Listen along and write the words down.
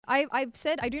I've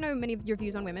said I do know many of your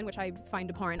views on women, which I find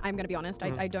abhorrent. I'm going to be honest.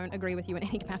 I don't agree with you in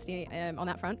any capacity on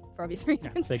that front for obvious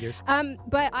reasons. Yeah, figures.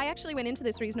 But I actually went into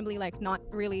this reasonably not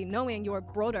really knowing your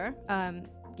broader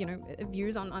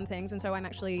views on things, and so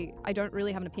I don't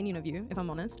really have an opinion of you, if I'm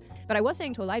honest. But I was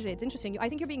saying to Elijah, it's interesting. I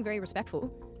think you're being very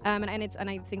respectful, and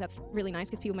I think that's really nice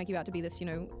because people make you out to be this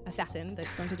assassin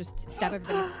that's going to just stab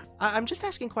everybody. I'm just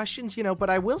asking questions, but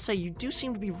I will say you do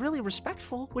seem to be really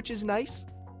respectful, which is nice.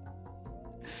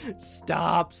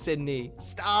 Stop, Sydney.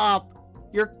 Stop.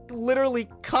 You're literally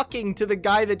cucking to the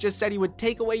guy that just said he would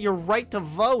take away your right to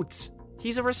vote.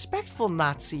 He's a respectful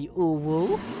Nazi,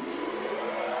 Uwu.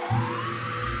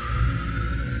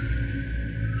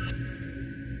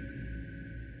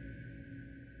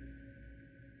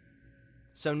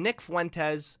 So Nick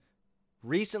Fuentes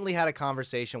recently had a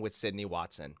conversation with Sydney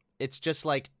Watson. It's just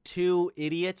like two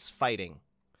idiots fighting.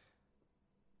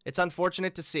 It's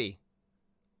unfortunate to see.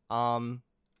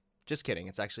 Just kidding.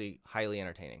 It's actually highly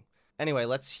entertaining. Anyway,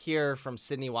 let's hear from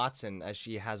Sydney Watson as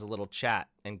she has a little chat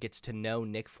and gets to know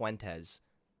Nick Fuentes.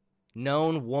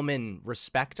 Known woman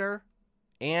respecter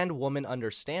and woman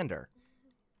understander.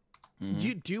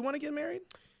 Mm-hmm. Do you want to get married?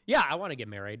 Yeah, I want to get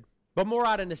married. But more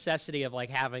out of necessity of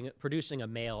like producing a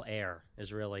male heir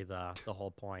is really the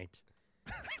whole point.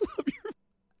 I love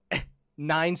your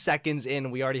 9 seconds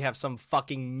in, we already have some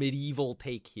fucking medieval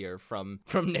take here from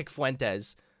Nick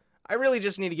Fuentes. I really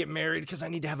just need to get married because I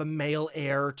need to have a male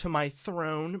heir to my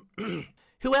throne.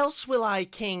 Who else will I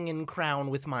king and crown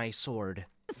with my sword?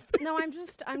 No, I'm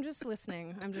just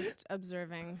listening. I'm just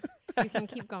observing. You can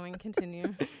keep going. Continue.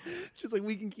 She's like,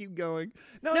 we can keep going.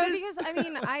 No, because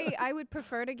I would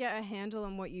prefer to get a handle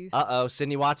on what you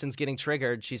Sydney Watson's getting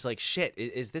triggered. She's like, shit,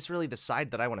 is this really the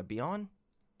side that I want to be on?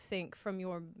 Think from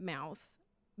your mouth.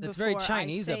 That's very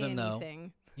Chinese of him,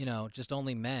 anything. though. Just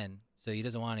only men, so he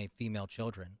doesn't want any female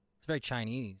children. It's very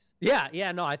Chinese.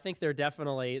 Yeah, no, I think they're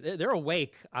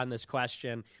awake on this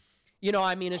question.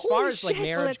 As far as like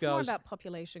marriage well, it's goes, more about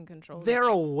population control. They're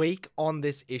awake on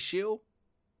this issue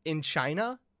in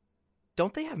China.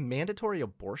 Don't they have mandatory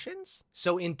abortions?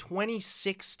 So in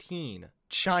 2016,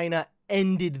 China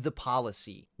ended the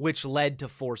policy, which led to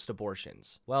forced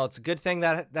abortions. Well, it's a good thing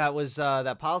that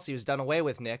that policy was done away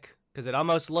with, Nick, because it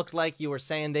almost looked like you were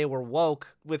saying they were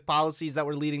woke with policies that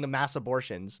were leading to mass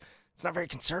abortions. It's not very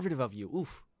conservative of you.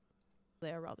 Oof.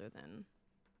 There rather than,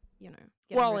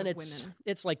 well, and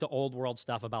it's like the old world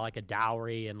stuff about like a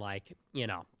dowry and like,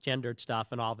 gendered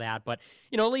stuff and all that. But,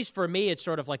 at least for me, it's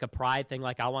sort of like a pride thing.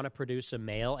 Like I want to produce a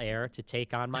male heir to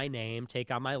take on my name, take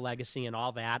on my legacy and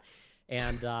all that.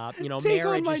 And,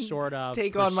 marriage is sort of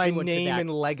take on my name and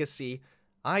legacy.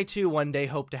 I, too, one day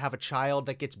hope to have a child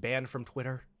that gets banned from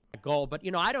Twitter. Goal. But,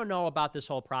 I don't know about this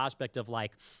whole prospect of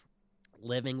like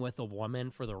living with a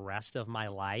woman for the rest of my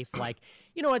life. Like,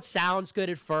 it sounds good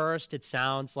at first. It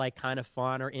sounds like kind of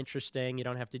fun or interesting. You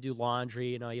don't have to do laundry.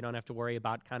 You don't have to worry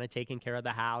about kind of taking care of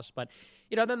the house. But,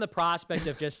 then the prospect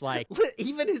of just like...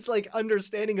 Even his like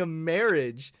understanding of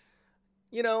marriage,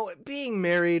 being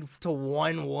married to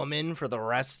one woman for the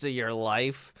rest of your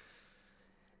life,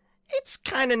 it's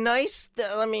kind of nice.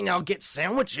 I'll get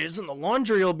sandwiches and the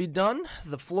laundry will be done.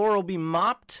 The floor will be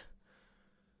mopped.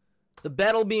 The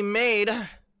bed'll be made.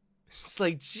 It's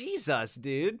like, Jesus,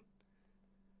 dude.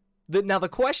 Now, the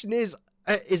question is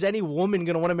any woman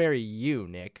going to want to marry you,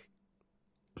 Nick?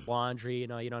 Laundry,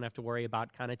 you don't have to worry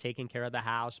about kind of taking care of the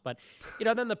house. But,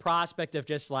 then the prospect of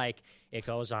just like, it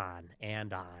goes on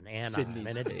and on and Sydney's on.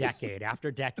 And it's face. decade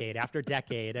after decade after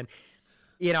decade. And,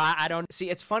 I don't... See,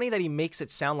 it's funny that he makes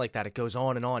it sound like that. It goes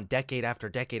on and on, decade after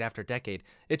decade after decade.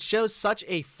 It shows such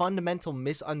a fundamental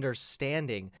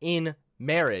misunderstanding in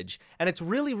marriage. And it's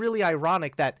really, really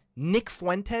ironic that Nick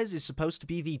Fuentes is supposed to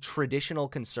be the traditional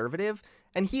conservative,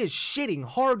 and he is shitting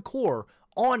hardcore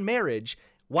on marriage,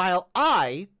 while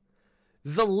I,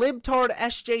 the libtard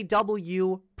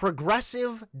SJW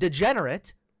progressive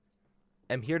degenerate,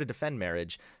 am here to defend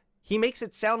marriage. He makes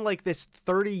it sound like this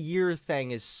 30-year thing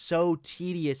is so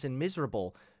tedious and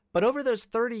miserable. But over those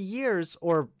 30 years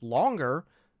or longer,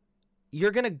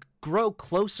 you're going to grow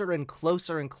closer and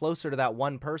closer and closer to that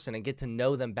one person and get to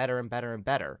know them better and better and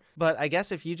better. But I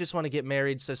guess if you just want to get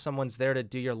married so someone's there to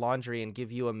do your laundry and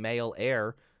give you a male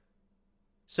heir,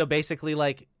 so basically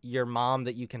like your mom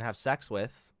that you can have sex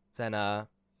with, then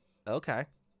okay. I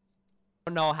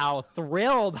don't know how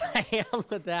thrilled I am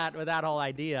with that whole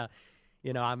idea.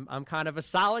 I'm kind of a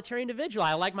solitary individual.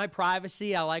 I like my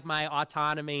privacy. I like my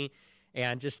autonomy,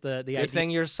 and just the idea. Good thing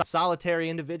you're a solitary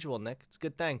individual, Nick. It's a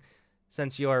good thing,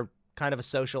 since you're kind of a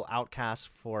social outcast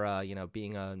for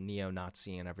being a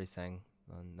neo-Nazi and everything,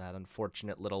 and that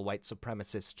unfortunate little white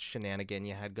supremacist shenanigan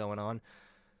you had going on.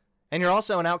 And you're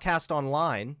also an outcast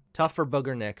online. Tough for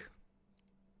Booger Nick.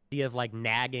 Idea of like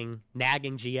nagging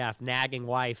GF, nagging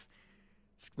wife.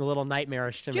 It's a little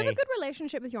nightmarish to Do me. you have a good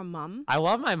relationship with your mum? I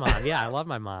love my mom. Yeah, I love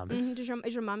my mom. Is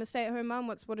your mum a stay-at-home mom?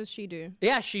 What does she do?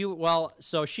 Yeah,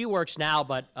 so she works now,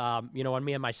 but when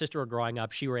me and my sister were growing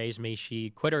up, she raised me.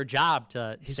 She quit her job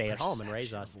to stay at home and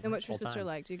raise us. And what's your full sister time.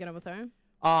 like? Do you get on with her?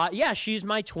 Yeah, she's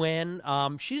my twin.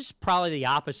 She's probably the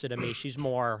opposite of me. She's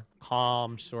more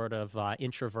calm, sort of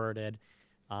introverted.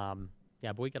 Yeah,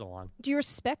 but we get along. Do you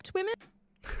respect women?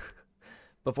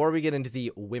 Before we get into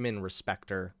the women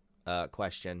respecter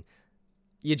question,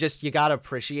 you gotta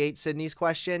appreciate Sydney's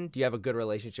question. Do you have a good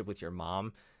relationship with your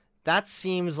mom? That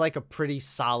seems like a pretty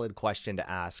solid question to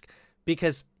ask,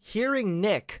 because hearing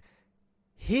Nick,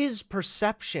 his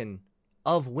perception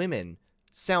of women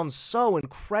sounds so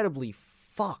incredibly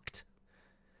fucked.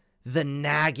 The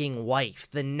nagging wife,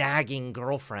 the nagging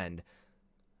girlfriend.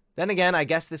 Then again, I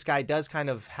guess this guy does kind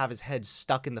of have his head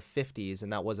stuck in the 50s,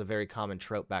 and that was a very common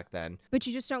trope back then. But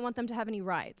you just don't want them to have any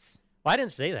rights. Well, I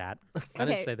didn't say that. I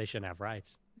didn't Okay. say they shouldn't have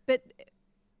rights. But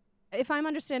if I'm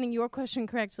understanding your question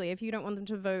correctly, if you don't want them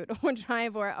to vote or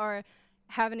drive or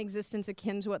have an existence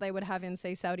akin to what they would have in,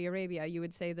 say, Saudi Arabia, you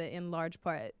would say that in large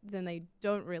part, then they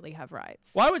don't really have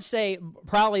rights. Well, I would say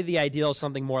probably the ideal is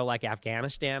something more like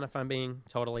Afghanistan, if I'm being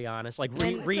totally honest. Like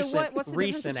And recent, so what's the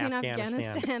difference recent between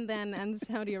Afghanistan. then and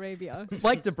Saudi Arabia?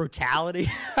 Like the brutality,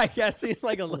 I guess. It's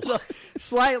like a little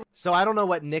slightly. So I don't know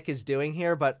what Nick is doing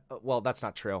here, but, well, that's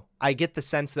not true. I get the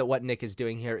sense that what Nick is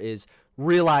doing here is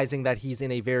realizing that he's in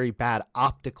a very bad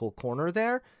optical corner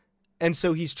there. And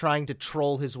so he's trying to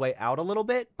troll his way out a little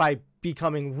bit by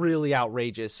becoming really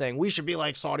outrageous, saying we should be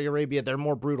like Saudi Arabia, they're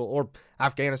more brutal, or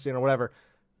Afghanistan or whatever.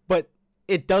 But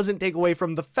it doesn't take away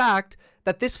from the fact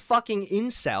that this fucking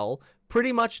incel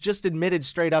pretty much just admitted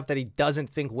straight up that he doesn't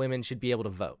think women should be able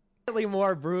to vote.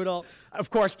 More brutal,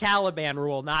 of course. Taliban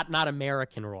rule, not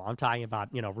American rule. I'm talking about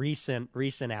recent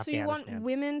Afghanistan. So you want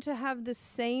women to have the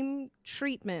same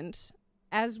treatment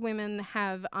as women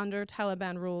have under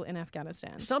Taliban rule in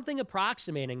Afghanistan? Something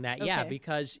approximating that, yeah, Okay.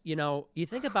 because you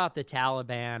think about the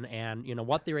Taliban and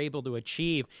what they're able to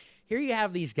achieve. Here you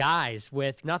have these guys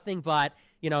with nothing but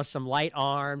some light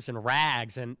arms and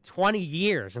rags, and 20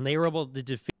 years, and they were able to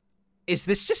defeat. Is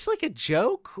this just like a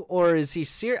joke, or is he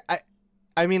serious?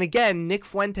 I mean, again, Nick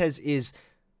Fuentes is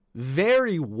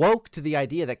very woke to the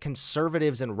idea that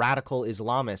conservatives and radical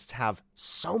Islamists have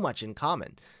so much in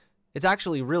common. It's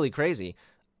actually really crazy.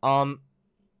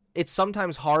 It's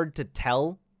sometimes hard to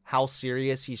tell how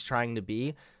serious he's trying to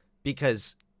be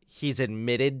because he's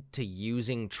admitted to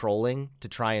using trolling to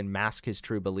try and mask his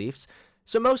true beliefs.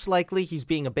 So most likely he's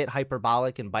being a bit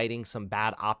hyperbolic and biting some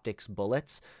bad optics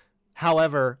bullets.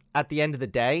 However, at the end of the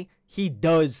day, he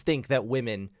does think that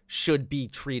women should be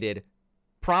treated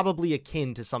probably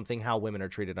akin to something how women are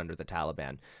treated under the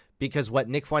Taliban. Because what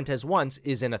Nick Fuentes wants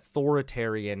is an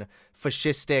authoritarian,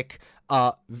 fascistic,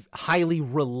 highly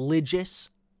religious,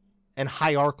 and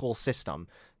hierarchical system.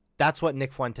 That's what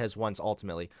Nick Fuentes wants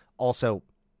ultimately. Also,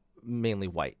 mainly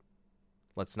white.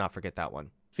 Let's not forget that one.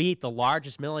 the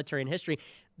largest military in history.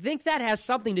 I think that has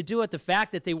something to do with the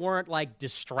fact that they weren't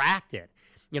distracted.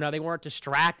 They weren't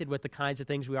distracted with the kinds of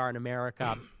things we are in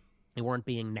America. They weren't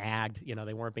being nagged.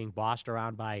 They weren't being bossed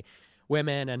around by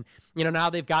women. And, now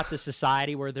they've got this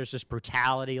society where there's this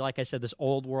brutality, like I said, this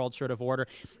old world sort of order.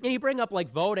 And you bring up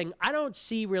voting. I don't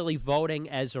see really voting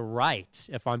as a right,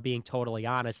 if I'm being totally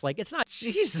honest. It's not.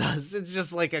 Jesus, it's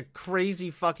just like a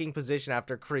crazy fucking position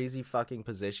after crazy fucking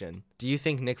position. Do you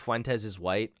think Nick Fuentes is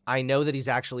white? I know that he's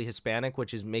actually Hispanic,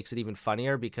 which makes it even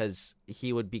funnier because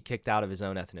he would be kicked out of his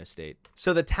own ethno-state.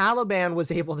 So the Taliban was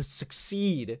able to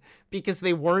succeed because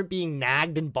they weren't being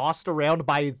nagged and bossed around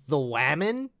by the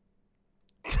women?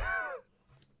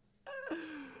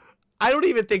 I don't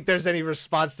even think there's any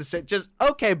response to say. Just,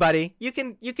 okay, buddy, you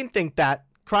can think that.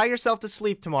 Cry yourself to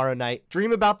sleep tomorrow night.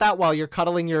 Dream about that while you're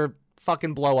cuddling your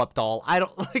fucking blow-up doll. I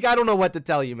don't know what to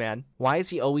tell you, man. Why is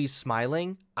he always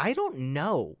smiling? I don't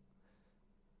know.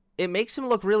 It makes him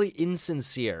look really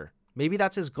insincere. Maybe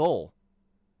that's his goal.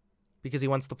 Because he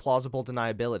wants the plausible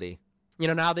deniability.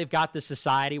 Now they've got this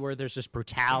society where there's this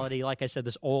brutality, like I said,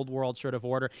 this old world sort of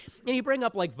order. And you bring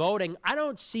up voting. I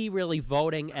don't see really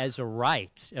voting as a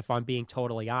right, if I'm being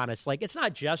totally honest. It's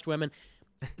not just women.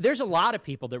 There's a lot of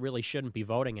people that really shouldn't be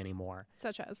voting anymore.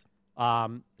 Such as?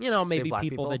 Maybe black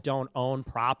people that don't own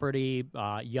property,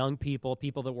 young people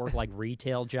that work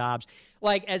retail jobs.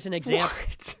 As an example.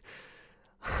 What?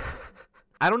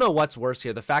 I don't know what's worse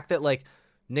here. The fact that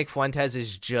Nick Fuentes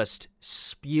is just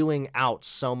spewing out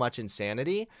so much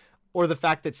insanity, or the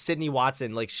fact that Sydney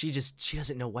Watson, she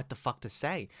doesn't know what the fuck to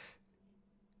say.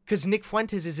 because Nick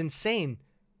Fuentes is insane.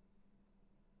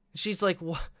 She's like,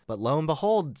 what? But lo and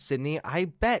behold, Sydney, I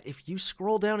bet if you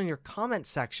scroll down in your comment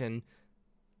section,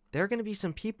 there are going to be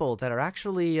some people that are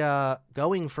actually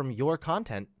going from your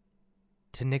content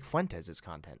to Nick Fuentes'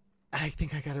 content. I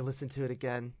think I got to listen to it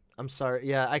again. I'm sorry.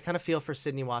 Yeah, I kind of feel for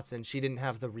Sydney Watson. She didn't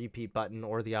have the repeat button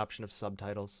or the option of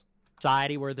subtitles.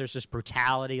 Society where there's this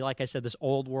brutality, like I said, this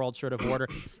old world sort of order.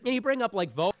 And you bring up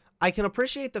like vote. I can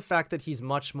appreciate the fact that he's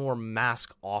much more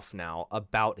mask off now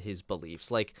about his beliefs.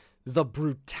 Like the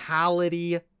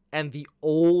brutality and the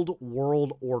old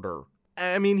world order.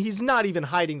 I mean, he's not even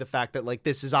hiding the fact that like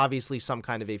this is obviously some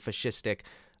kind of a fascistic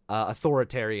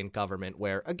authoritarian government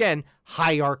where, again,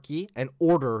 hierarchy and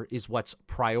order is what's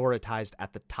prioritized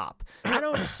at the top. I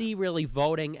don't see really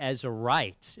voting as a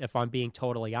right, if I'm being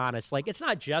totally honest. Like, it's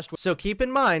not just... So keep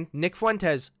in mind, Nick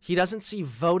Fuentes, he doesn't see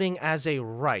voting as a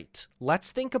right.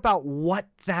 Let's think about what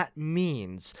that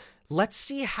means. Let's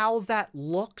see how that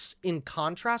looks in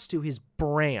contrast to his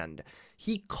brand.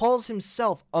 He calls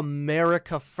himself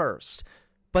America First,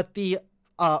 but the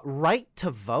right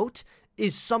to vote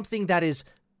is something that is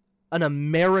an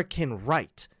American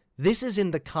right. This is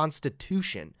in the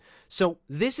Constitution. So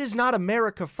this is not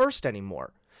America First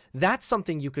anymore. That's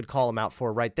something you could call him out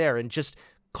for right there and just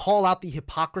call out the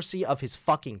hypocrisy of his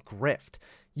fucking grift.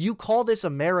 You call this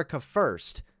America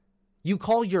First. You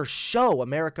call your show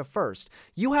America First.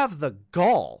 You have the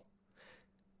gall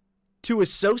to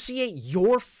associate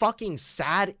your fucking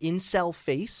sad incel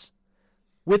face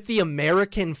with the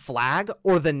American flag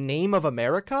or the name of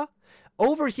America?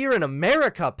 Over here in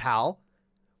America, pal,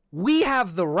 we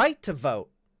have the right to vote.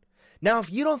 Now,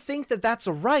 if you don't think that that's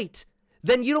a right,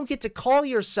 then you don't get to call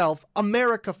yourself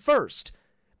America First,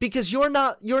 because you're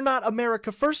not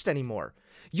America First anymore.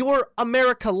 You're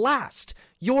America Last.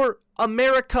 You're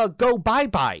America Go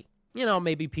Bye-Bye. You know,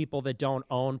 maybe people that don't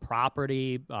own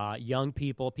property, young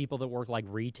people, people that work like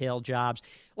retail jobs.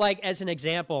 Like, as an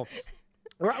example...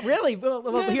 Really? Well,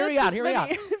 No, hear me out. Hear me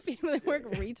out. People that work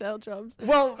retail jobs.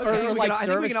 Well, Okay, or like I think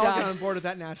we service can all get on jobs. board with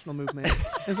that national movement.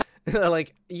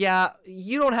 Like, yeah,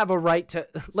 you don't have a right to,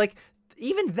 like,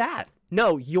 even that.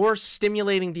 No, you're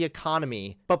stimulating the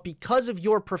economy, but because of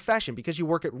your profession, because you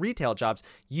work at retail jobs,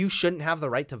 you shouldn't have the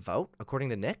right to vote, according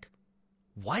to Nick?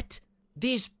 What?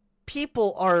 These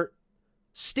people are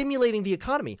stimulating the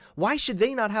economy. Why should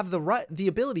they not have the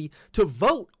ability to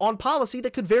vote on policy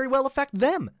that could very well affect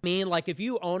them? I mean, like if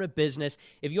you own a business,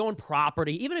 if you own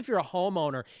property, even if you're a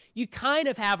homeowner, you kind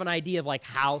of have an idea of like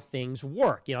how things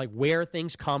work, you know, like where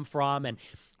things come from and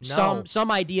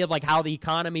some idea of like how the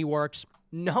economy works.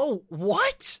 No,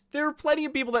 what? There are plenty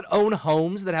of people that own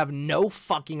homes that have no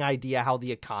fucking idea how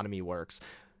the economy works.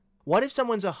 What if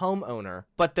someone's a homeowner,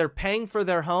 but they're paying for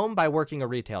their home by working a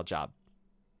retail job?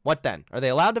 What then? Are they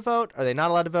allowed to vote? Are they not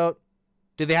allowed to vote?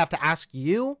 Do they have to ask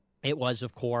you? It was,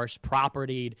 of course,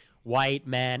 propertied white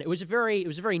men. It was a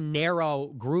very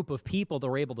narrow group of people that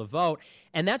were able to vote,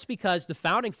 and that's because the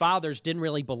founding fathers didn't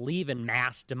really believe in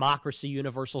mass democracy,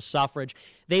 universal suffrage.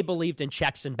 They believed in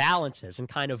checks and balances, and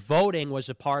kind of voting was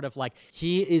a part of like...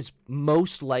 He is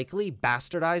most likely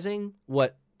bastardizing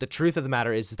what the truth of the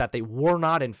matter is that they were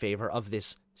not in favor of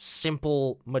this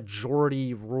simple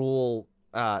majority rule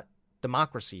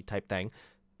democracy type thing,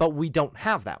 but we don't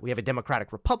have that. We have a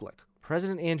democratic republic.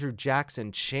 President Andrew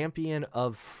Jackson, champion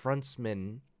of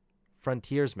frontiersmen,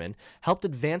 helped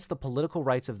advance the political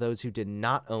rights of those who did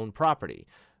not own property.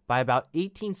 By about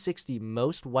 1860,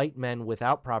 most white men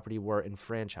without property were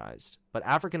enfranchised, but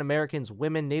African Americans,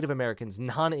 women, Native Americans,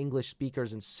 non-English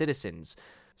speakers, and citizens.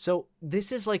 So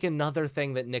this is like another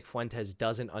thing that Nick Fuentes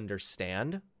doesn't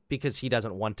understand, because he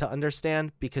doesn't want to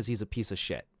understand, because he's a piece of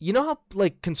shit. You know how,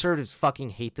 like, conservatives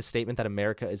fucking hate the statement that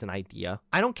America is an idea?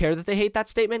 I don't care that they hate that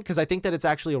statement, because I think that it's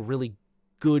actually a really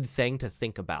good thing to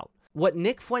think about. What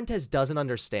Nick Fuentes doesn't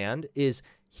understand is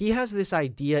he has this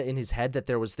idea in his head that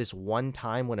there was this one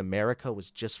time when America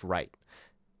was just right.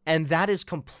 And that is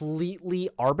completely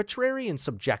arbitrary and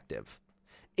subjective.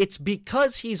 It's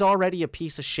because he's already a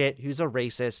piece of shit who's a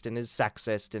racist and is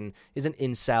sexist and is an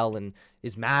incel and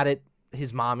is mad at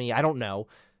his mommy, I don't know,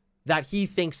 that he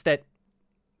thinks that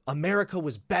America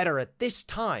was better at this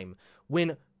time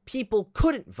when people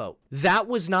couldn't vote. That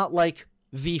was not like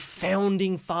the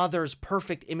founding fathers'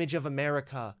 perfect image of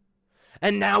America,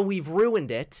 and now we've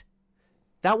ruined it.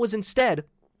 That was instead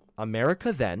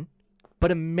America then,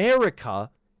 but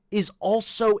America is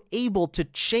also able to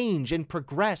change and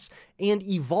progress and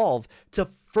evolve to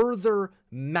further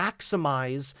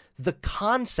maximize the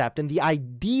concept and the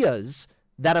ideas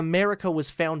that America was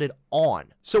founded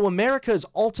on. So America is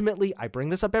ultimately, I bring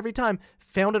this up every time,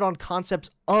 founded on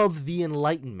concepts of the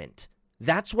Enlightenment.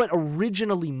 That's what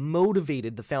originally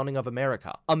motivated the founding of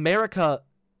America. America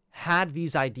had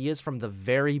these ideas from the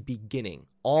very beginning.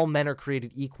 All men are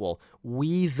created equal.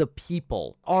 We the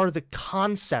people are the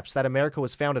concepts that America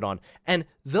was founded on. And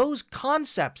those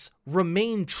concepts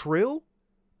remain true,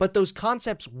 but those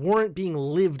concepts weren't being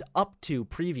lived up to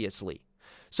previously.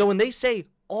 So when they say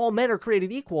all men are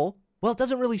created equal, well, it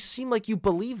doesn't really seem like you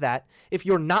believe that if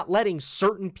you're not letting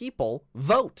certain people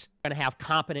vote. Going to have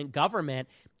competent government,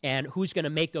 and who's going to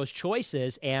make those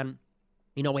choices? And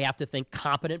we have to think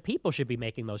competent people should be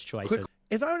making those choices.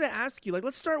 If I were to ask you,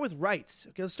 let's start with rights.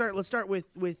 Okay, let's start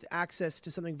with access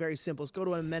to something very simple. Let's go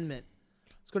to an amendment.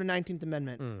 Let's go to 19th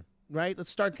Amendment. Right?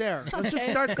 Let's start there. Let's just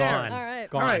start there. Gone. All right.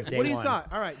 Gone. All right. Day What do you one. thought?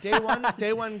 All right. Day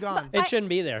one gone. It shouldn't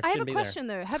be there. I have Shouldn't a be question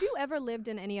though. Have you ever lived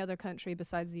in any other country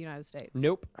besides the United States? there.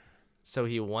 Nope. So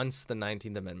he wants the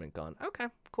 19th Amendment gone. Okay,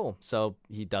 cool. So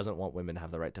he doesn't want women to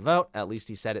have the right to vote. At least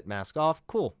he said it, mask off.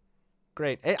 Cool.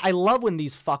 Great. I love when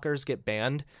these fuckers get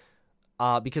banned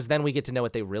because then we get to know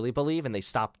what they really believe and they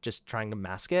stop just trying to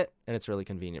mask it, and it's really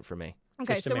convenient for me.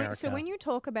 Okay, Just so America. when you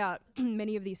talk about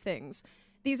many of these things,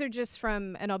 these are just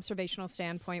from an observational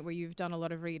standpoint where you've done a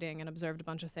lot of reading and observed a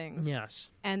bunch of things, Yes.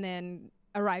 and then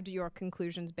arrived at your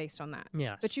conclusions based on that.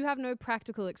 Yes. But you have no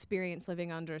practical experience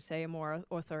living under, say, a more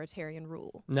authoritarian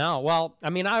rule. No, well, I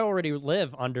mean, I already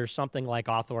live under something like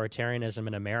authoritarianism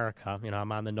in America.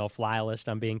 I'm on the no-fly list.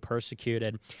 I'm being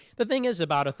persecuted. The thing is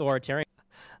about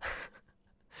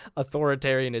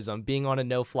Authoritarianism, being on a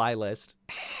no-fly list.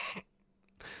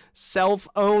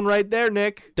 Self-own right there,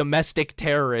 Nick. Domestic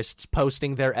terrorists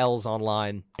posting their L's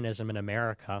online. authoritarianism in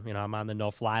America. I'm on the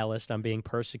no-fly list. I'm being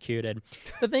persecuted.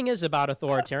 The thing is about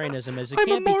authoritarianism is it I'm a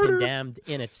can't be martyr. condemned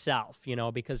in itself,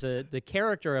 because the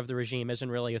character of the regime isn't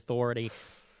really authority.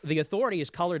 The authority is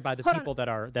colored by the Hold on. people that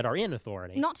are in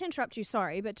authority. Not to interrupt you,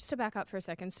 sorry, but just to back up for a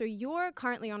second. So you're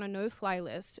currently on a no-fly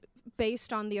list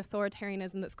based on the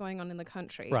authoritarianism that's going on in the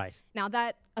country. Right. Now,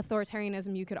 that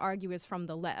authoritarianism, you could argue, is from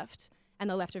the left, and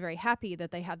the left are very happy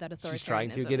that they have that authoritarianism. She's trying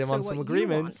to get him So on some what you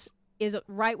agreements. want is a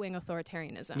right-wing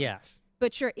authoritarianism. Yes.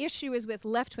 But your issue is with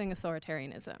left-wing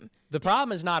authoritarianism. The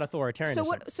problem is not authoritarianism.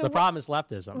 So the what- problem is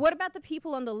leftism. What about the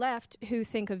people on the left who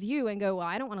think of you and go, well,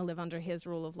 I don't want to live under his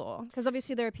rule of law? Because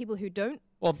obviously there are people who don't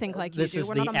think like you this do. is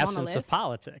We're the not a essence monolith. of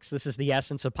politics. This is the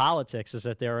essence of politics, is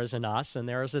that there is an us and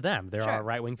there is a them. There Sure. are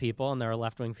right-wing people and there are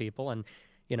left-wing people, and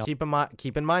Keep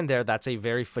in mind there, that's a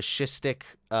very fascistic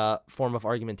form of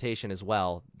argumentation as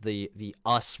well. The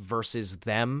us versus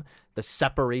them, the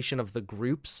separation of the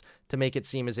groups to make it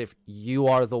seem as if you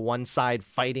are the one side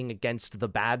fighting against the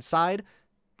bad side.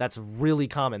 That's really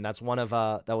common. That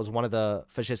was one of the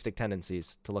fascistic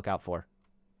tendencies to look out for.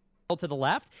 to the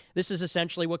left, this is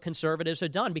essentially what conservatives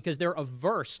have done because they're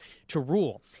averse to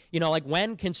rule. Like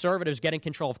when conservatives get in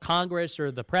control of Congress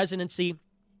or the presidency,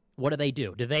 what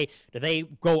do? Do they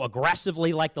go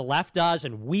aggressively like the left does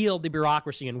and wield the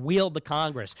bureaucracy and wield the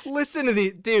Congress? Listen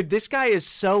to dude, this guy is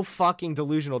so fucking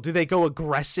delusional. Do they go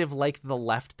aggressive like the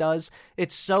left does?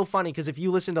 It's so funny because if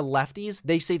you listen to lefties,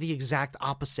 they say the exact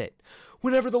opposite.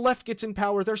 Whenever the left gets in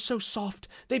power, they're so soft.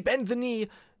 They bend the knee.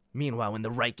 Meanwhile, when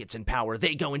the right gets in power,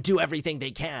 they go and do everything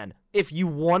they can. If you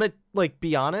want to,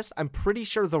 be honest, I'm pretty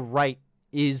sure the right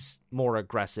is more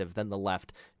aggressive than the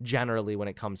left generally when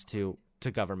it comes to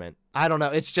government. I don't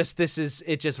know. It's just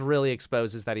it just really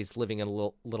exposes that he's living in a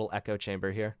little echo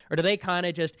chamber here. Or do they kind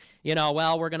of just,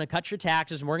 well, we're going to cut your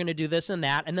taxes and we're going to do this and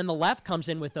that. And then the left comes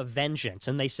in with a vengeance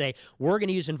and they say, we're going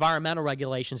to use environmental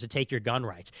regulations to take your gun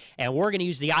rights. And we're going to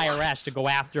use the IRS to go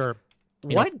after.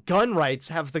 What gun rights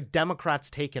have the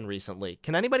Democrats taken recently?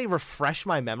 Can anybody refresh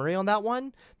my memory on that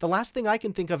one? The last thing I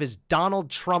can think of is Donald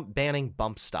Trump banning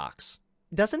bump stocks.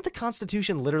 Doesn't the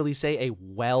Constitution literally say a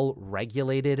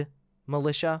well-regulated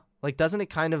militia? Doesn't it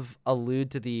kind of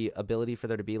allude to the ability for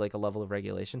there to be a level of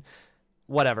regulation?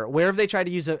 Whatever. Where have they tried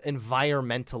to use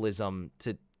environmentalism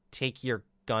to take your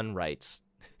gun rights?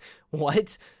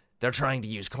 What? They're trying to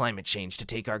use climate change to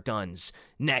take our guns.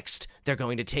 Next, they're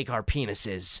going to take our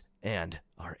penises and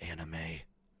our anime.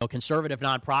 Conservative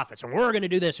nonprofits, and we're going to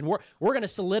do this, and we're going to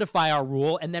solidify our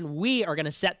rule, and then we are going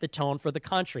to set the tone for the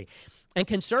country. And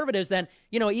conservatives then,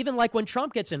 even when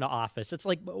Trump gets into office, it's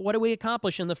what did we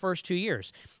accomplish in the first 2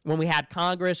 years? When we had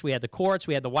Congress, we had the courts,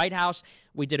 we had the White House,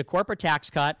 we did a corporate tax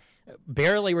cut,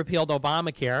 barely repealed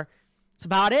Obamacare. That's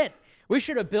about it. We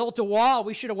should have built a wall.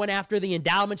 We should have went after the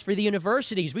endowments for the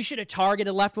universities. We should have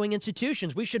targeted left-wing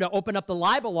institutions. We should have opened up the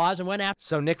libel laws and went after.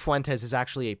 So Nick Fuentes is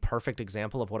actually a perfect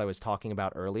example of what I was talking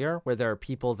about earlier, where there are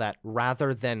people that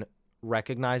rather than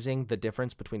recognizing the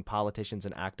difference between politicians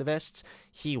and activists,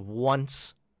 he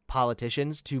wants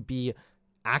politicians to be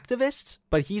activists,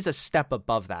 but he's a step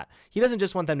above that. He doesn't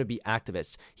just want them to be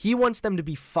activists. He wants them to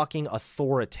be fucking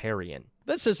authoritarian.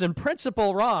 This is in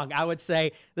principle wrong. I would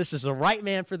say this is the right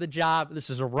man for the job. This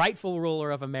is a rightful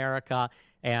ruler of America.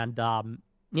 And, and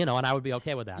I would be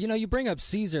okay with that. You bring up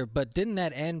Caesar, but didn't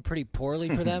that end pretty poorly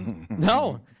for them?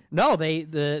 No, the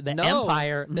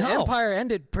empire. The empire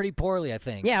ended pretty poorly, I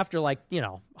think. Yeah, after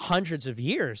hundreds of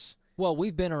years. Well,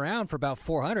 we've been around for about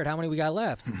 400. How many we got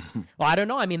left? Well, I don't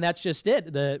know. I mean, that's just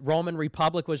it. The Roman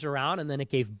Republic was around, and then it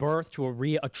gave birth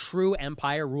to a true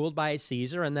empire ruled by a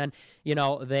Caesar, and then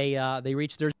they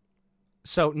reached their.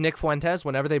 So Nick Fuentes,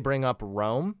 whenever they bring up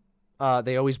Rome,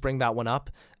 they always bring that one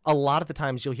up. A lot of the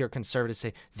times you'll hear conservatives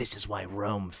say, "This is why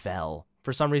Rome fell."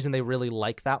 For some reason, they really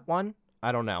like that one.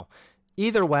 I don't know.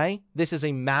 Either way, this is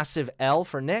a massive L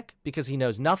for Nick because he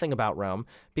knows nothing about Rome.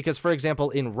 Because, for example,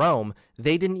 in Rome,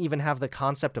 they didn't even have the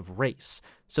concept of race.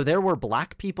 So there were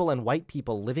black people and white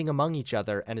people living among each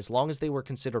other, and as long as they were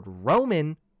considered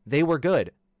Roman, they were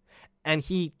good. And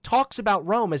he talks about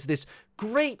Rome as this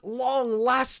great,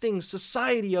 long-lasting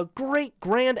society, a great,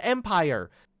 grand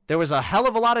empire. There was a hell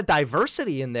of a lot of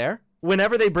diversity in there.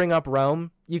 Whenever they bring up Rome,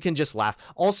 you can just laugh.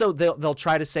 Also, they'll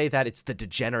try to say that it's the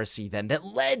degeneracy then that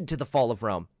led to the fall of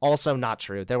Rome. Also not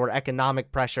true. There were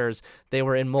economic pressures. They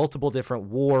were in multiple different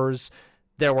wars.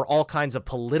 There were all kinds of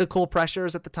political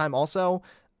pressures at the time also.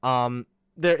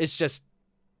 There is just,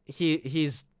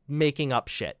 he's making up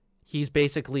shit. He's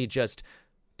basically just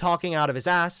talking out of his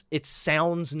ass. It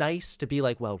sounds nice to be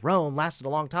like, well, Rome lasted a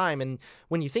long time. And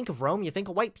when you think of Rome, you think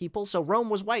of white people. So Rome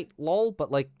was white, lol.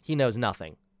 But he knows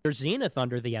nothing. Zenith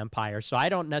under the empire, so I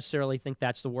don't necessarily think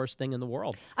that's the worst thing in the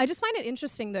world. I just find it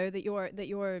interesting, though, that you're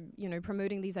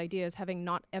promoting these ideas having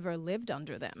not ever lived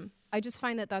under them. I just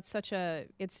find that that's such a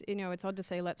it's odd to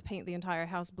say let's paint the entire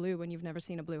house blue when you've never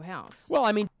seen a blue house. Well,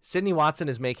 I mean, Sydney Watson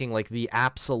is making the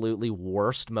absolutely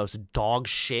worst, most dog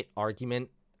shit argument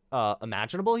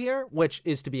imaginable here, which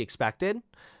is to be expected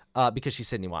because she's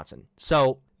Sydney Watson.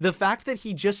 So the fact that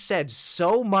he just said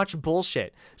so much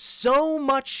bullshit, so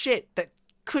much shit that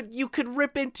you could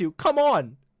rip into. Come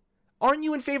on. Aren't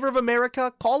you in favor of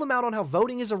America? Call him out on how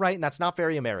voting is a right, and that's not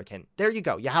very American. There you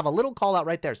go. You have a little call out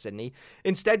right there, Sydney.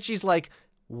 Instead, she's like,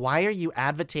 why are you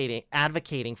advocating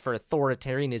for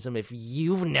authoritarianism if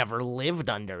you've never lived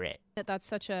under it? That's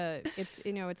such a it's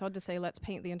odd to say let's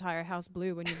paint the entire house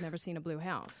blue when you've never seen a blue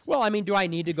house. Well, I mean, do I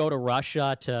need to go to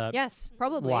Russia to? Yes,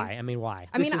 probably. Why? I mean, why?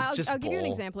 I mean, I'll give you an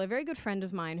example. A very good friend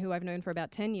of mine who I've known for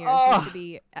about 10 years used to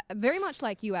be very much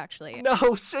like you, actually.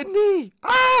 No, Sydney!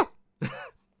 Ah!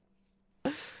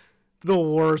 The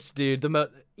worst, dude.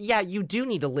 Yeah, you do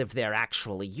need to live there,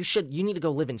 actually. You need to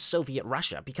go live in Soviet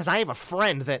Russia, because I have a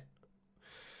friend that...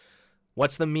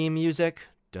 What's the meme music?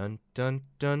 Dun, dun,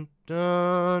 dun,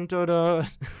 dun, dun, dun.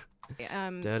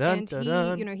 And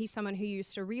he, he's someone who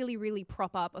used to really, really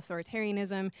prop up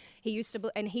authoritarianism. He used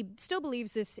to, and he still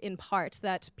believes this in part,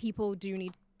 that people do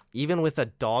need... Even with a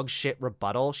dog shit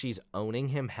rebuttal, she's owning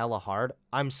him hella hard.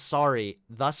 I'm sorry.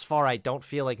 Thus far, I don't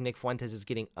feel like Nick Fuentes is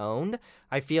getting owned.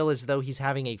 I feel as though he's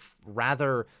having a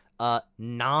rather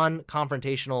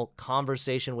non-confrontational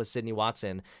conversation with Sydney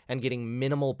Watson and getting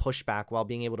minimal pushback while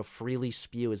being able to freely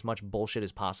spew as much bullshit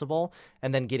as possible,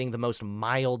 and then getting the most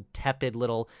mild, tepid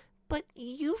little, but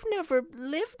you've never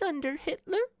lived under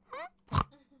Hitler?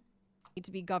 Need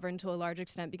to be governed to a large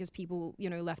extent because people,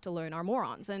 left alone are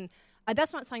morons. And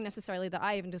that's not saying necessarily that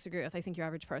I even disagree with. I think your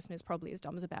average person is probably as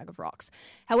dumb as a bag of rocks.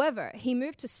 However, he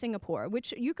moved to Singapore,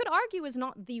 which you could argue is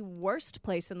not the worst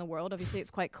place in the world. Obviously, it's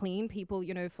quite clean. People,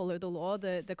 follow the law.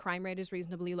 The crime rate is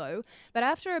reasonably low. But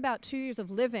after about 2 years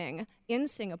of living in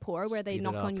Singapore, where they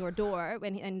knock on your door,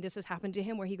 and this has happened to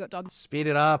him, where he got dogged. Speed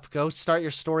it up. Go start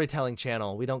your storytelling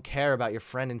channel. We don't care about your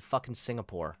friend in fucking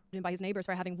Singapore. By his neighbors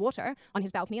for having water on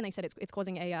his balcony, and they said it's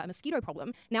causing a mosquito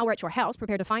problem. Now we're at your house,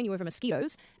 prepared to fine you over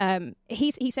mosquitoes.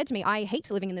 He said to me, I hate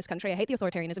living in this country. I hate the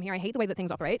authoritarianism here. I hate the way that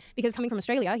things operate. Because coming from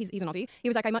Australia, he's an Aussie. He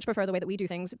was like, I much prefer the way that we do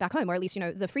things back home, or at least,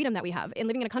 the freedom that we have. In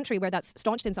living in a country where that's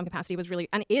staunched in some capacity was really,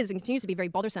 and is, and continues to be very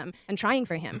bothersome and trying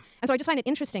for him. And so I just find it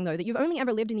interesting, though, that you've only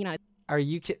ever lived in the United States. Are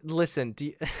you listen,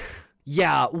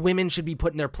 yeah, women should be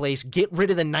put in their place. Get rid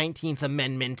of the 19th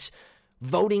Amendment.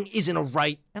 Voting isn't a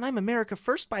right. And I'm America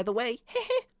first, by the way.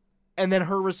 And then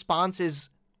her response is,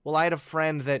 well, I had a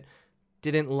friend that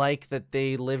didn't like that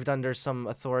they lived under some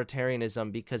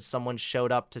authoritarianism because someone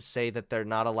showed up to say that they're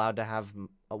not allowed to have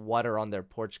a water on their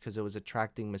porch because it was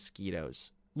attracting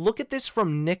mosquitoes. Look at this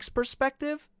from Nick's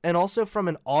perspective and also from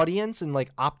an audience and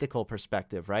optical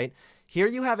perspective, right? Here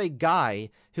you have a guy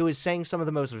who is saying some of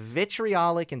the most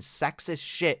vitriolic and sexist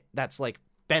shit that's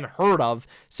been heard of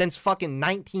since fucking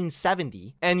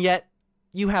 1970, and yet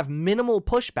you have minimal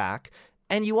pushback,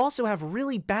 and you also have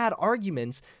really bad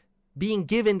arguments being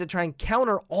given to try and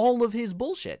counter all of his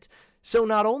bullshit. So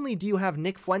not only do you have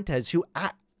Nick Fuentes, who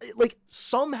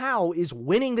somehow is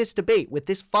winning this debate with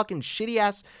this fucking shitty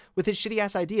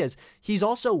ass ideas, he's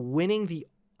also winning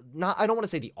I don't want to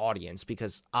say the audience,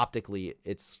 because optically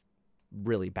it's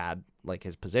really bad, like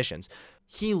his positions.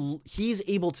 He's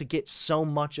able to get so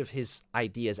much of his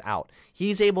ideas out.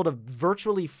 He's able to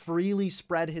virtually freely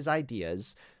spread his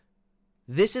ideas.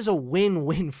 This is a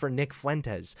win-win for Nick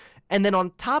Fuentes. And then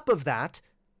on top of that,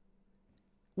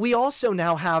 we also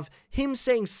now have him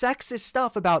saying sexist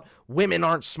stuff about women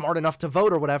aren't smart enough to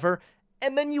vote or whatever.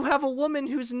 And then you have a woman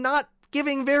who's not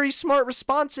giving very smart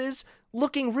responses,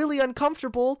 looking really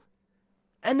uncomfortable.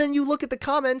 And then you look at the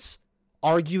comments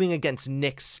arguing against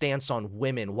Nick's stance on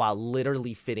women while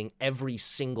literally fitting every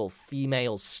single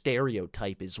female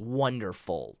stereotype is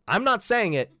wonderful. I'm not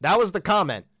saying it. That was the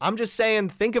comment. I'm just saying,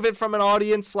 think of it from an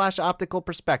audience/optical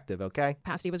perspective, okay?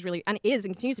 Capacity was really, and is,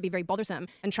 and continues to be very bothersome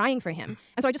and trying for him.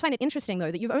 And so I just find it interesting,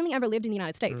 though, that you've only ever lived in the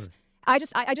United States. I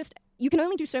just, you can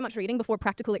only do so much reading before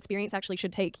practical experience actually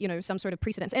should take, some sort of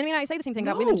precedence. And I mean, I say the same thing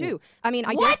about women, too. I mean,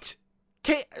 What?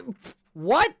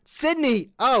 What? Sydney!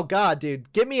 Oh, God,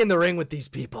 dude. Get me in the ring with these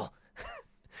people.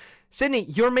 Sydney,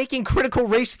 you're making critical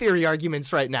race theory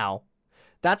arguments right now.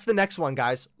 That's the next one,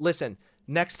 guys. Listen,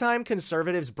 next time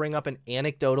conservatives bring up an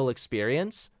anecdotal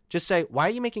experience, just say, why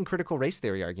are you making critical race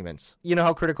theory arguments? You know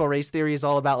how critical race theory is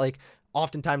all about, like,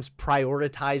 oftentimes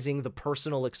prioritizing the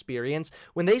personal experience?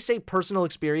 When they say personal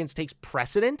experience takes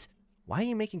precedent, why are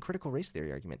you making critical race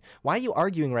theory argument? Why are you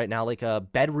arguing right now like a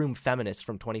bedroom feminist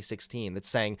from 2016 that's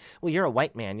saying, well, you're a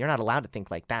white man, you're not allowed to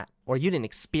think like that, or you didn't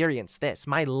experience this.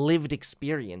 My lived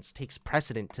experience takes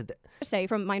precedent to say,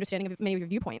 from my understanding of many of your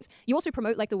viewpoints, you also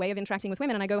promote like the way of interacting with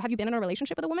women. And I go, have you been in a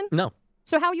relationship with a woman? No.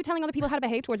 So how are you telling other people how to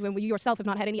behave towards women when you yourself have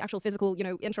not had any actual physical,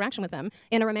 interaction with them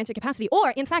in a romantic capacity,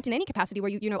 or in fact in any capacity where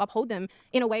you uphold them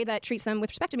in a way that treats them with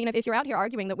respect? I mean, if you're out here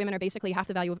arguing that women are basically half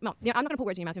the value of, I'm not going to put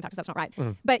words in your mouth, in fact, because that's not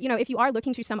right. But if you are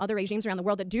looking to some other regimes around the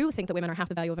world that do think that women are half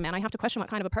the value of a man, I have to question what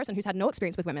kind of a person who's had no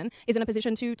experience with women is in a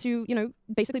position to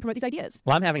basically promote these ideas.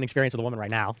 Well, I'm having an experience with a woman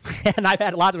right now, and I've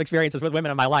had lots of experiences with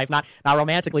women in my life, not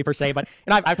romantically per se, but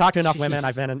I've talked to enough women.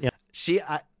 I've been in.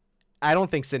 I don't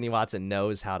think Sydney Watson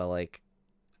knows how to like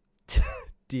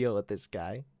deal with this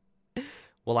guy.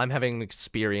 Well, I'm having an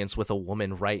experience with a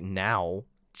woman right now.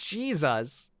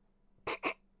 Jesus.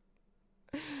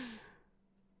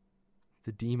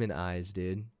 The demon eyes,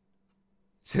 dude.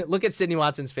 Look at Sydney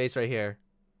Watson's face right here.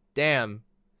 Damn.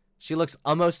 She looks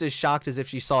almost as shocked as if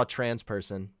she saw a trans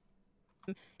person.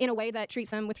 In a way that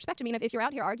treats them with respect. I mean, if you're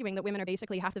out here arguing that women are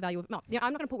basically half the value of, I'm not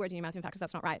going to put words in your mouth, in fact, because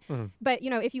that's not right. But,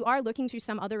 if you are looking to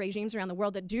some other regimes around the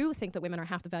world that do think that women are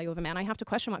half the value of a man, I have to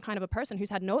question what kind of a person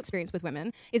who's had no experience with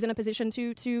women is in a position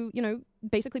to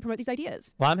basically promote these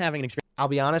ideas. Well, I'm having an experience. I'll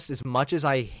be honest, as much as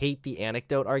I hate the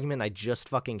anecdote argument, I just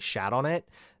fucking shat on it.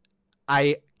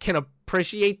 I can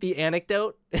appreciate the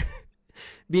anecdote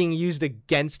being used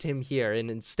against him here. And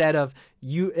instead of,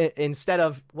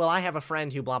 well, I have a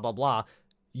friend who blah, blah, blah,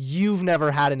 you've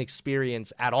never had an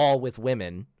experience at all with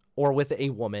women or with a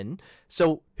woman.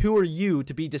 So who are you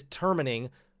to be determining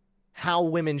how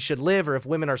women should live, or if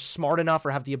women are smart enough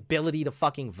or have the ability to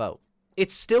fucking vote?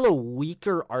 It's still a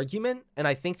weaker argument, and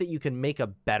I think that you can make a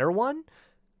better one.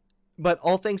 But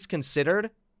all things considered,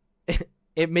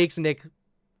 it makes Nick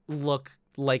look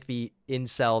like the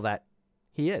incel that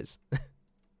he is.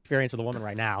 Experience with a woman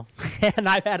right now, and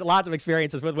I've had lots of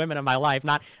experiences with women in my life,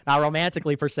 not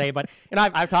romantically per se, but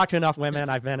I've talked to enough women.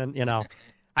 I've been in,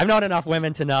 I've known enough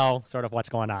women to know sort of what's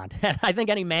going on. And I think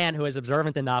any man who is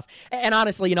observant enough, and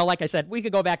honestly, like I said, we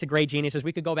could go back to great geniuses,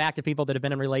 we could go back to people that have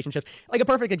been in relationships. Like a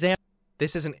perfect example.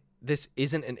 This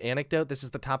isn't an anecdote. This is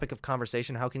the topic of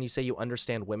conversation. How can you say you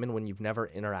understand women when you've never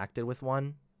interacted with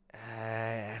one?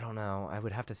 I don't know. I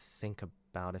would have to think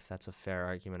about if that's a fair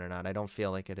argument or not. I don't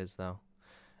feel like it is, though.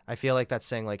 I feel like that's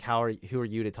saying, like, who are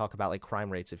you to talk about, like,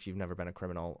 crime rates if you've never been a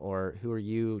criminal? Or who are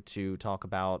you to talk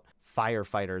about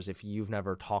firefighters if you've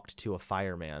never talked to a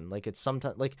fireman? Like, it's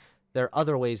sometimes, like, there are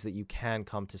other ways that you can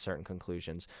come to certain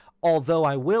conclusions. Although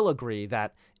I will agree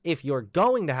that if you're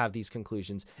going to have these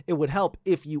conclusions, it would help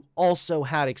if you also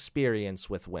had experience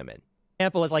with women.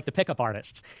 Example is like the pickup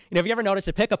artists. Have you ever noticed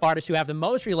the pickup artists who have the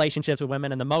most relationships with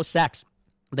women and the most sex?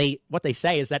 What they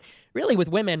say is that really with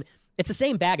women, it's the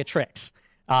same bag of tricks.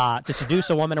 To seduce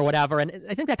a woman or whatever. And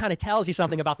I think that kind of tells you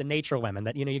something about the nature of women,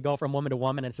 that, you go from woman to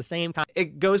woman, and it's the same kind.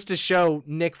 It goes to show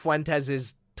Nick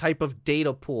Fuentes' type of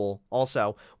data pool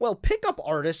also. Well, pickup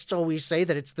artists always say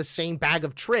that it's the same bag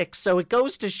of tricks, so it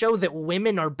goes to show that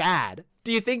women are bad.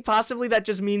 Do you think possibly that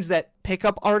just means that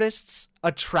pickup artists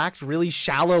attract really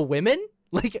shallow women?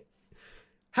 Like,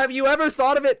 have you ever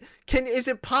thought of it? Is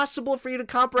it possible for you to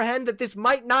comprehend that this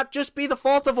might not just be the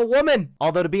fault of a woman?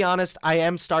 Although, to be honest, I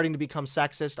am starting to become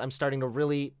sexist.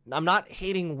 I'm not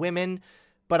hating women,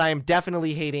 but I am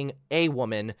definitely hating a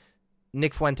woman,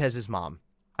 Nick Fuentes' mom.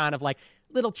 Kind of like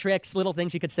little tricks, little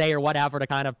things you could say or whatever to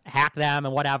kind of hack them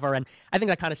and whatever. And I think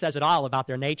that kind of says it all about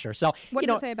their nature. So, What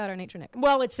does it say about our nature, Nick?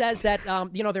 Well, it says that,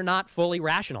 they're not fully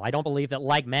rational. I don't believe that,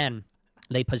 like men,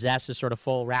 they possess a sort of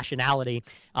full rationality.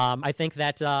 I think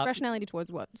that... rationality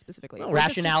towards what, specifically? Or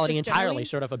rationality just entirely, generally?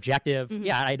 sort of objective. Mm-hmm.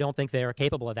 Yeah, I don't think they're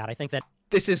capable of that. I think that...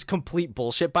 This is complete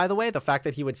bullshit, by the way. The fact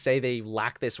that he would say they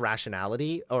lack this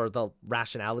rationality, or the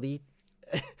rationality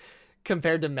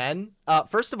compared to men.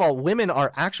 First of all, women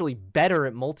are actually better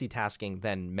at multitasking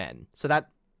than men. So that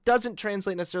doesn't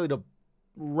translate necessarily to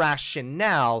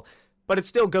rationale, but it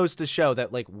still goes to show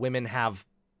that, like, women have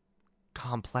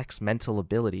complex mental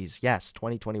abilities. Yes,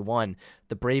 2021,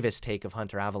 the bravest take of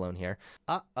Hunter Avallone here.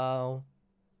 Uh-oh.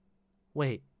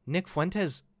 Wait, Nick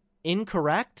Fuentes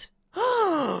incorrect?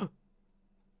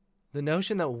 The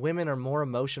notion that women are more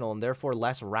emotional and therefore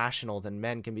less rational than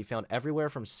men can be found everywhere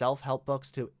from self-help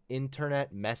books to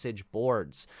internet message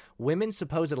boards. Women's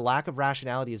supposed lack of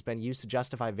rationality has been used to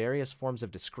justify various forms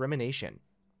of discrimination.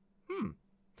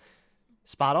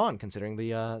 Spot on, considering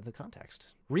the context.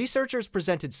 Researchers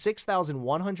presented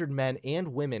 6,100 men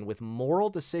and women with moral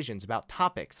decisions about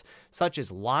topics such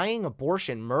as lying,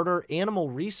 abortion, murder, animal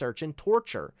research, and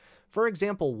torture. For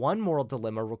example, one moral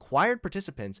dilemma required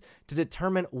participants to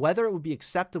determine whether it would be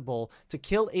acceptable to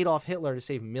kill Adolf Hitler to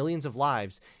save millions of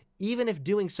lives, even if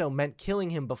doing so meant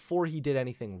killing him before he did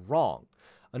anything wrong.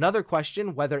 Another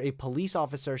question, whether a police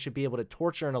officer should be able to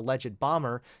torture an alleged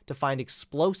bomber to find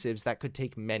explosives that could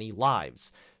take many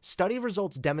lives. Study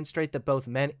results demonstrate that both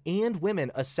men and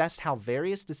women assessed how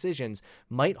various decisions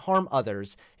might harm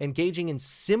others, engaging in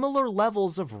similar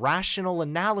levels of rational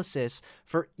analysis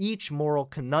for each moral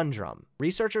conundrum.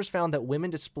 Researchers found that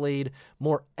women displayed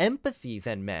more empathy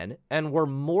than men and were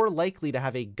more likely to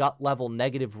have a gut-level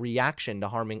negative reaction to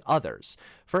harming others.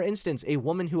 For instance, a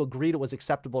woman who agreed it was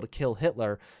acceptable to kill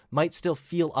Hitler might still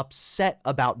feel upset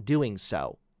about doing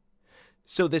so.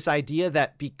 So this idea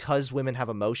that because women have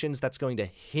emotions, that's going to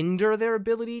hinder their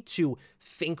ability to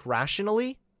think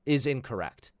rationally is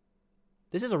incorrect.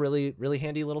 This is a really, really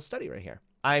handy little study right here.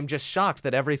 I'm just shocked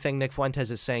that everything Nick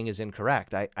Fuentes is saying is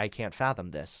incorrect. I can't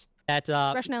fathom this. That,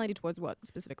 rationality towards what,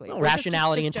 specifically? Or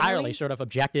rationality just entirely, generally? sort of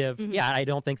objective. Mm-hmm. Yeah, I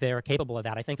don't think they're capable of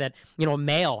that. I think that, a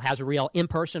male has a real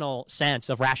impersonal sense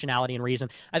of rationality and reason.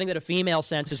 I think that a female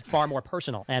sense is far more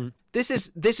personal. And This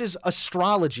is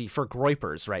astrology for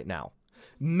groypers right now.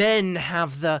 Men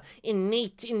have the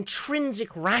innate, intrinsic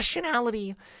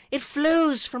rationality. It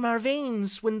flows from our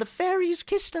veins when the fairies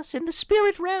kissed us in the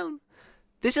spirit realm.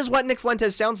 This is what Nick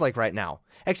Fuentes sounds like right now,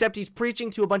 except he's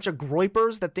preaching to a bunch of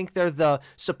groypers that think they're the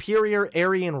superior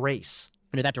Aryan race.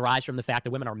 that derives from the fact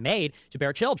that women are made to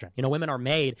bear children. Women are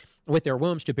made with their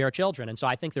wombs to bear children. And so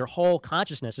I think their whole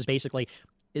consciousness is basically,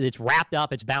 it's wrapped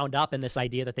up, it's bound up in this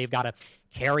idea that they've got to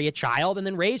carry a child and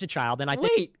then raise a child. And I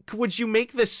think... Wait, would you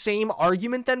make the same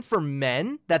argument then for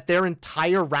men, that their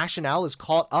entire rationale is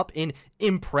caught up in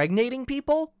impregnating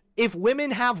people? If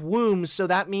women have wombs, so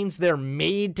that means they're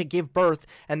made to give birth,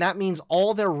 and that means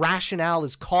all their rationale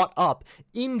is caught up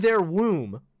in their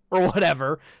womb, or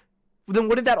whatever, then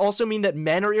wouldn't that also mean that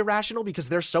men are irrational because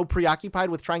they're so preoccupied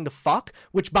with trying to fuck?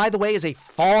 Which, by the way, is a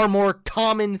far more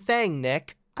common thing,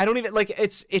 Nick. I don't even,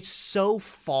 it's so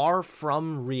far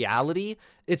from reality,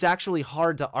 it's actually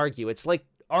hard to argue. It's like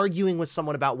arguing with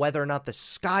someone about whether or not the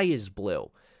sky is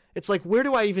blue. It's like, where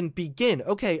do I even begin?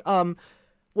 Okay,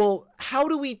 well, how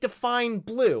do we define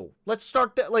blue? Let's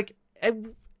start that, I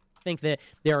think that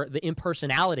the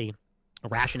impersonality,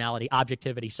 rationality,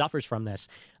 objectivity suffers from this.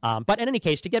 But in any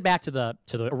case, to get back to the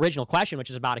original question, which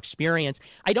is about experience,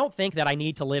 I don't think that I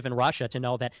need to live in Russia to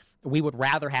know that we would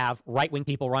rather have right-wing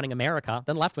people running America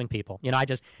than left-wing people. I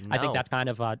think that's kind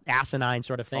of an asinine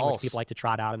sort of thing, False. which people like to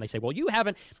trot out, and they say, well, you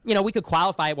haven't, we could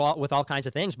qualify it with all kinds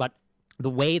of things, but the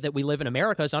way that we live in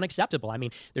America is unacceptable. I mean,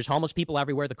 there's homeless people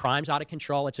everywhere. The crime's out of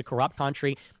control. It's a corrupt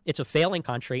country. It's a failing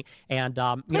country. And, we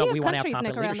want to have countries, competent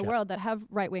Nick, around leadership. the world that have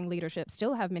right-wing leadership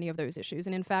still have many of those issues.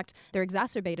 And in fact, they're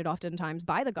exacerbated oftentimes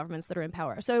by the governments that are in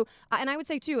power. So, and I would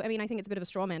say too, I think it's a bit of a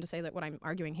straw man to say that what I'm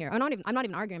arguing here, I'm not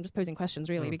even arguing, I'm just posing questions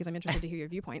really because I'm interested to hear your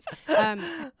viewpoints. I'm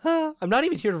not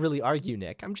even here to really argue,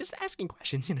 Nick. I'm just asking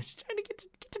questions, just trying to get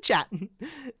to chat.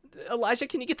 Elijah,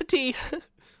 can you get the tea?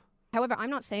 However, I'm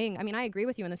not saying, I mean, I agree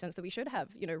with you in the sense that we should have,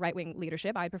 right-wing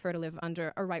leadership. I prefer to live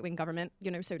under a right-wing government,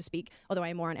 so to speak, although I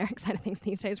am more on Eric's side of things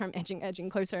these days, where I'm edging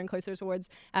closer and closer towards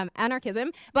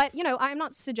anarchism. But, I'm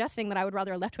not suggesting that I would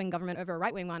rather a left-wing government over a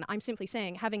right-wing one. I'm simply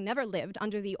saying, having never lived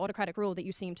under the autocratic rule that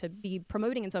you seem to be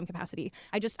promoting in some capacity,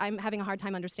 I'm having a hard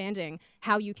time understanding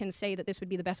how you can say that this would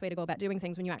be the best way to go about doing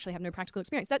things when you actually have no practical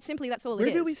experience. That's all Where it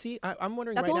is. do we see? I'm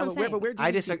wondering That's right all now. I'm saying. Where do I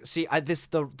we just see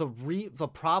the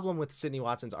problem with Sydney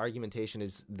Watson's argumentation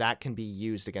is that can be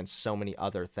used against so many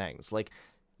other things. Like,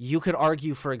 you could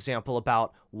argue, for example,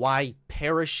 about why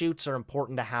parachutes are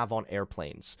important to have on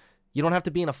airplanes. You don't have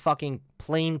to be in a fucking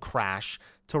plane crash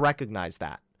to recognize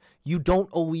that. You don't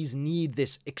always need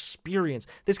this experience.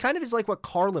 This kind of is like what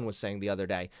Carlin was saying the other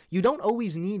day. You don't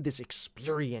always need this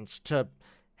experience to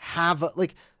have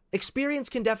experience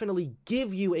can definitely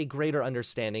give you a greater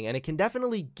understanding, and it can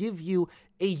definitely give you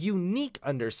a unique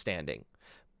understanding.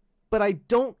 But I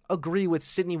don't agree with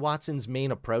Sydney Watson's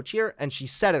main approach here, and she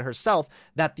said it herself,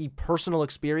 that the personal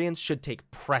experience should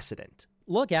take precedent.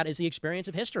 Look at is the experience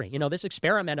of history. This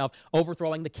experiment of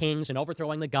overthrowing the kings and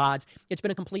overthrowing the gods, it's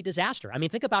been a complete disaster. I mean,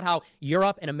 think about how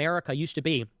Europe and America used to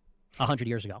be 100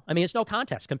 years ago. I mean, it's no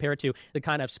contest compared to the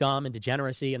kind of scum and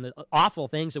degeneracy and the awful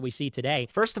things that we see today.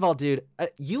 First of all, dude,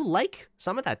 you like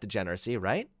some of that degeneracy,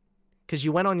 right? Because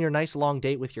you went on your nice long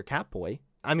date with your cat boy.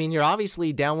 I mean, you're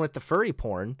obviously down with the furry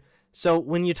porn. So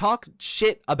when you talk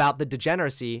shit about the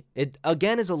degeneracy, it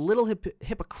again is a little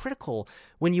hypocritical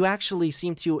when you actually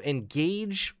seem to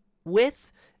engage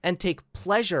with and take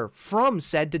pleasure from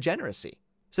said degeneracy.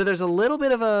 So there's a little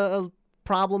bit of a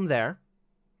problem there,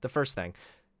 the first thing.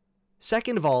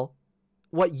 Second of all,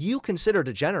 what you consider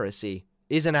degeneracy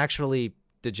isn't actually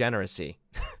degeneracy,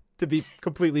 to be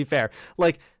completely fair.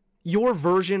 Like, your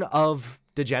version of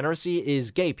degeneracy is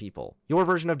gay people. Your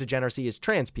version of degeneracy is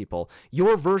trans people.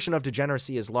 Your version of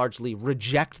degeneracy is largely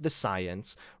reject the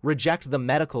science, reject the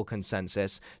medical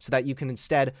consensus, so that you can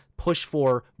instead push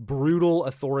for brutal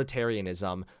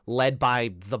authoritarianism led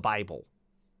by the Bible.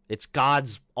 It's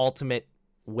God's ultimate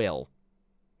will.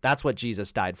 That's what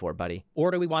Jesus died for, buddy.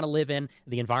 Or do we want to live in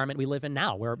the environment we live in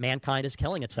now, where mankind is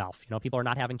killing itself? People are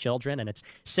not having children, and it's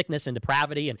sickness and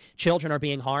depravity, and children are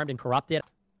being harmed and corrupted.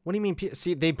 What do you mean?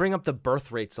 See, they bring up the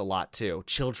birth rates a lot, too.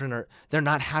 They're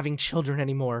not having children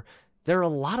anymore. There are a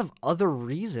lot of other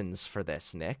reasons for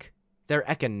this, Nick. There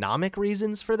are economic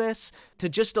reasons for this. To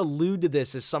just allude to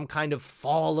this as some kind of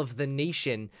fall of the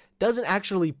nation doesn't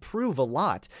actually prove a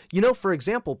lot. For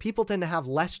example, people tend to have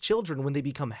less children when they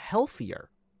become healthier.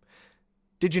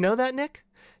 Did you know that, Nick?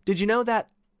 Did you know that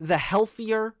the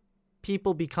healthier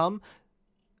people become,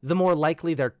 the more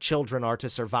likely their children are to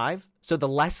survive? So the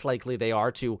less likely they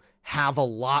are to have a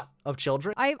lot of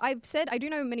children? I've said, I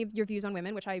do know many of your views on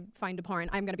women, which I find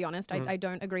abhorrent. I'm going to be honest. I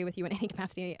don't agree with you in any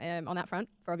capacity on that front,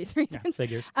 for obvious reasons. Yeah,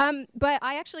 figures. But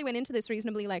I actually went into this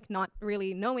reasonably, not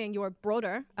really knowing your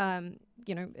broader,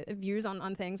 views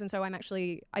on things. And so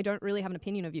I don't really have an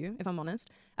opinion of you, if I'm honest.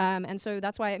 And so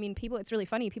that's why, people, it's really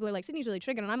funny. People are like, Sydney's really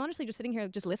triggered. And I'm honestly just sitting here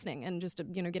just listening and just,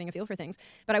 getting a feel for things.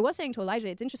 But I was saying to Elijah,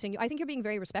 it's interesting. I think you're being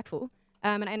very respectful.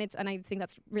 And I think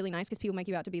that's really nice because people make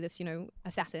you out to be this,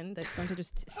 assassin that's going to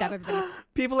just stab everybody.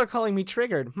 People are calling me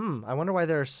triggered. I wonder why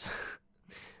there's...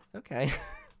 Okay.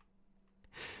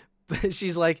 But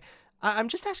she's like, I'm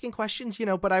just asking questions,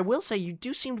 but I will say you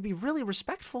do seem to be really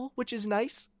respectful, which is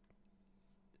nice.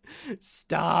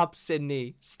 Stop,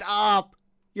 Sydney. Stop.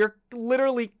 You're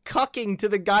literally cucking to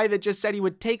the guy that just said he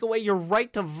would take away your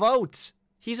right to vote.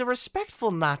 He's a respectful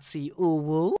Nazi.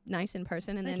 Ooh. Nice in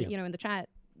person. And Thank then, you. In the chat,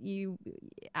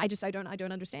 I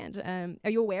don't understand. Are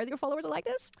you aware that your followers are like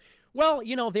this? Well,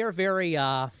 they're very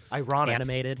ironic,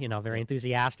 animated, very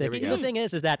enthusiastic. we The go. thing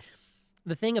is that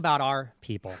the thing about our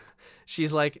people.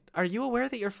 She's like, are you aware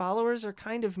that your followers are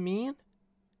kind of mean?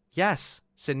 Yes,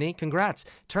 Sydney, congrats.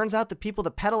 Turns out the people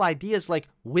that peddle ideas like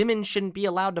women shouldn't be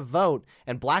allowed to vote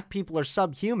and black people are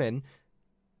subhuman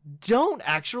don't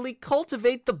actually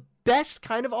cultivate the best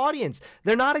kind of audience.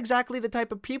 They're not exactly the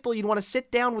type of people you'd want to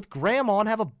sit down with grandma and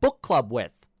have a book club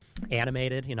with.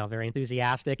 Animated, very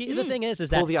enthusiastic. The thing is that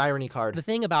Pull the irony card. the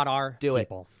thing about our Do it.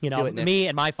 people, Do it, Nick. me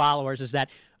and my followers, is that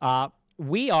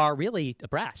we are really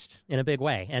oppressed in a big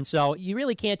way, and so you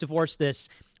really can't divorce this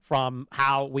from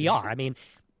how we are.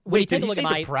 When Wait, you take did a he look say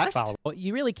at my depressed? followers,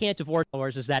 you really can't divorce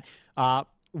followers. Is that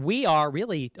we are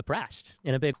really oppressed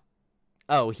in a big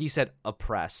Oh, he said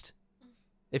oppressed.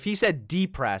 If he said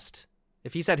depressed,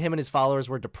 if he said him and his followers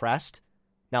were depressed,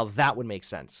 now that would make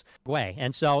sense. way,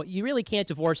 and so you really can't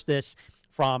divorce this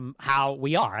from how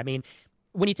we are.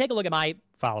 when you take a look at my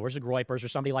followers, the Groypers, or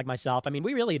somebody like myself, I mean,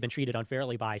 we really have been treated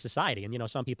unfairly by society. And,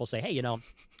 some people say, hey,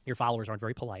 your followers aren't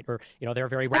very polite, or, they're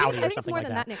very rowdy I or think it's something more like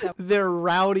than that, Nick, though. They're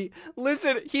rowdy.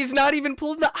 Listen, he's not even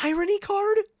pulling the irony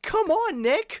card. Come on,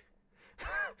 Nick.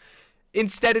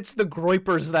 Instead, it's the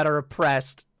Groypers that are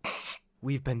oppressed.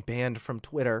 We've been banned from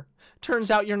Twitter.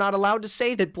 Turns out you're not allowed to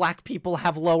say that black people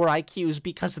have lower IQs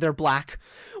because they're black.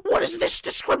 What is this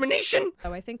discrimination?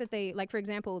 Oh, I think that they, like, for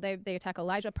example, they attack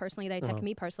Elijah personally, they attack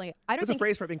me personally. I don't There's a think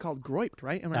phrase for it being called groiped,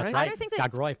 right? Am I That's right? right. I don't think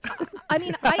Got that- groyped. I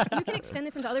mean, you can extend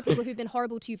this into other people who've been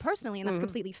horrible to you personally, and that's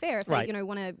completely fair. If Right. they,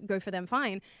 want to go for them,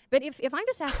 fine. But if I'm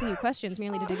just asking you questions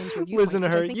merely to dig into your viewpoints, Listen to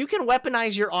which I her. think- You can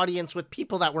weaponize your audience with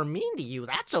people that were mean to you.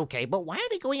 That's okay. But why are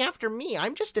they going after me?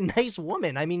 I'm just a nice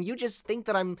woman. I mean, you just think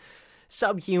that I'm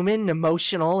subhuman,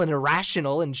 emotional, and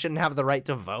irrational and shouldn't have the right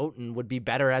to vote and would be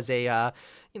better as a,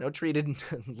 treated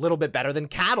a little bit better than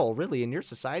cattle, really, in your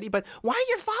society. But why are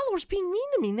your followers being mean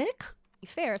to me, Nick?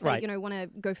 fair. If Right. they, want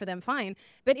to go for them, fine.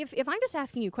 But if I'm just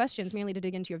asking you questions merely to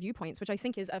dig into your viewpoints, which I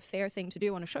think is a fair thing to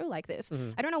do on a show like this,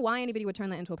 I don't know why anybody would turn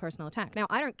that into a personal attack. Now,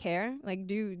 I don't care. Like,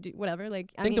 do whatever.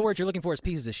 Like, I think the word you're looking for is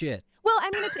pieces of shit. Well,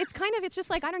 I mean, it's just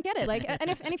like I don't get it. Like, and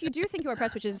if you do think you're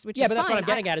oppressed, which is Yeah, but that's fine, what I'm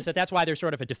getting at is that's why there's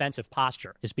sort of a defensive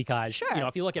posture, is because, Sure.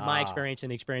 if you look at my experience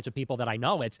and the experience of people that I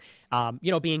know, it's,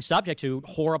 being subject to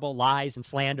horrible lies and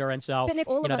slander. And so, But Nick,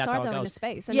 all of us that's how are it though in goes. this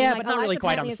space. I Yeah, mean, like, but not really Elijah quite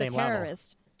on apparently the is same a level.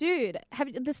 terrorist. Dude,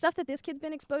 have the stuff that this kid's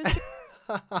been exposed to?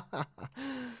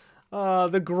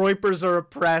 The Groypers are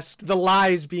oppressed. The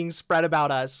lies being spread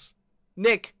about us.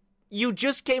 Nick, you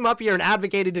just came up here and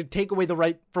advocated to take away the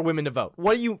right for women to vote.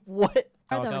 What?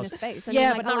 How it though in goes. this space. I Yeah, mean,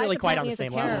 like, but not really Elijah quite on apparently the is a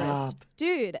same level. terrorist.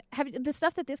 Dude, have the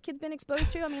stuff that this kid's been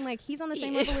exposed to? I mean, like, he's on the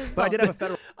same level as But I well. did have a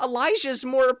federal. Elijah's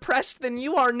more oppressed than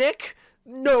you are, Nick.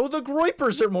 No, the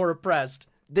Groypers are more oppressed.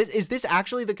 Is this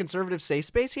actually the conservative safe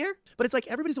space here? But it's like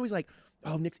everybody's always like,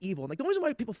 oh, Nick's evil. And like the only reason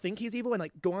why people think he's evil and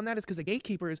like go on that is because the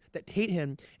gatekeepers that hate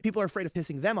him, people are afraid of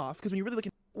pissing them off. Because when you really look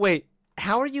at Wait,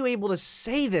 how are you able to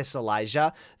say this,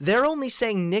 Elijah? They're only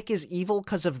saying Nick is evil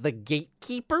because of the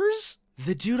gatekeepers?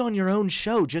 The dude on your own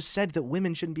show just said that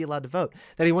women shouldn't be allowed to vote,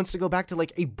 that he wants to go back to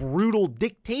like a brutal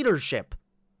dictatorship.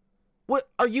 What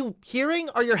are you hearing?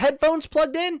 Are your headphones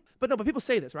plugged in? But no, but people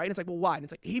say this, right? And it's like, well, why? And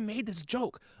it's like, he made this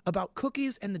joke about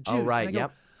cookies and the Jews. Oh, right, And I go,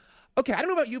 yep. Okay, I don't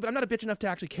know about you, but I'm not a bitch enough to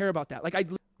actually care about that. Like,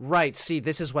 Right, see,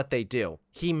 this is what they do.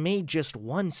 He made just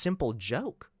one simple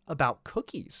joke about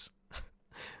cookies.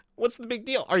 What's the big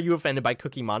deal? Are you offended by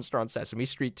Cookie Monster on Sesame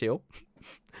Street too?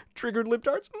 Triggered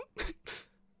libtards?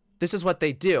 This is what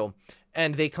they do,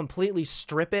 and they completely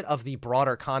strip it of the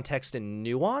broader context and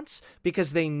nuance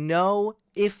because they know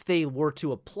if they were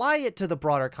to apply it to the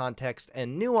broader context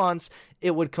and nuance,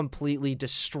 it would completely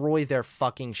destroy their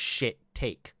fucking shit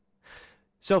take.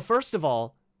 So first of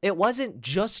all, it wasn't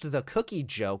just the cookie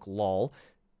joke, lol.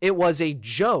 It was a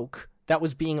joke that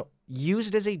was being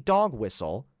used as a dog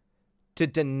whistle to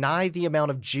deny the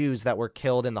amount of Jews that were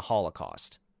killed in the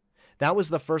Holocaust. That was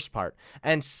the first part.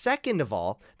 And second of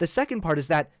all, the second part is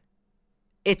that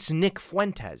it's Nick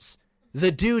Fuentes.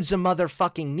 The dude's a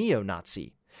motherfucking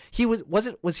neo-Nazi.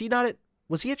 Was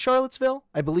he at Charlottesville?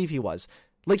 I believe he was.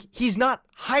 Like, he's not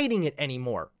hiding it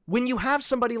anymore. When you have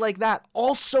somebody like that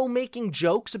also making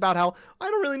jokes about how, I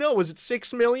don't really know, was it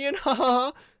 6 million? Ha ha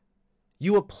ha.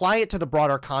 You apply it to the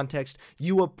broader context,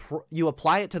 you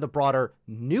apply it to the broader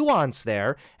nuance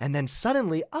there, and then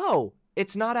suddenly, oh,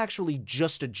 it's not actually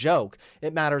just a joke.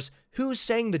 It matters who's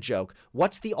saying the joke,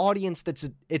 what's the audience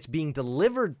it's being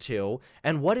delivered to,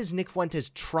 and what is Nick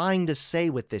Fuentes trying to say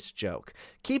with this joke.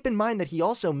 Keep in mind that he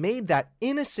also made that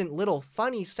innocent little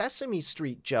funny Sesame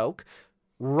Street joke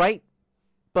right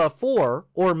before,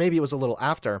 or maybe it was a little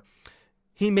after.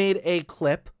 He made a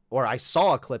clip, or I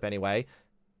saw a clip anyway,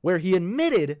 where he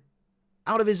admitted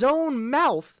out of his own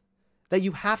mouth that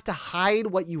you have to hide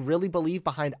what you really believe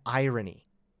behind irony,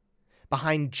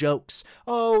 behind jokes.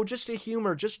 Oh, just a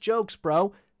humor, just jokes,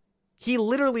 bro. He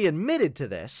literally admitted to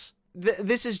this.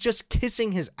 This is just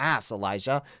kissing his ass,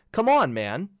 Elijah. Come on,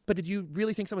 man. but did you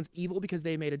really think someone's evil because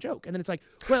they made a joke? And then it's like,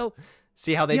 well,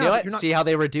 See how they Yeah, do but it? you're not- See how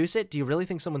they reduce it? Do you really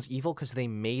think someone's evil because they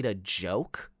made a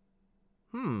joke?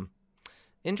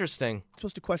 Interesting. I'm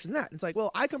supposed to question that. It's like,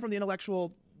 well, I come from the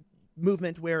intellectual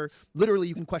movement where literally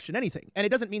you can question anything. And it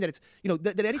doesn't mean that it's,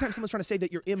 that anytime someone's trying to say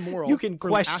that you're immoral. You can for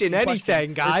question asking questions,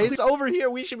 anything, there's guys. Over here,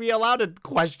 we should be allowed to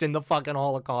question the fucking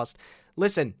Holocaust.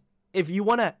 Listen, if you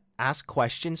want to ask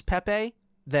questions, Pepe,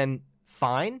 then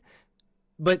fine.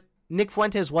 But Nick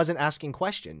Fuentes wasn't asking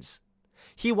questions.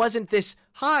 He wasn't this,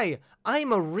 hi,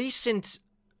 I'm a recent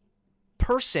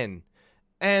person,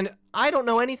 and I don't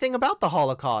know anything about the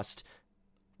Holocaust.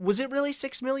 Was it really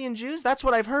 6 million Jews? That's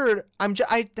what I've heard.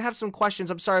 I have some questions.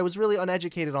 I'm sorry. I was really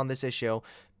uneducated on this issue.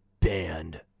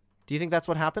 Banned. Do you think that's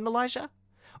what happened, Elijah?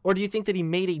 Or do you think that he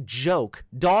made a joke,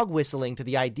 dog whistling to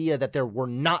the idea that there were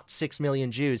not 6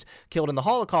 million Jews killed in the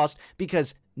Holocaust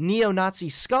because neo-Nazi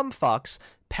scumfucks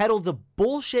peddle the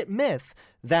bullshit myth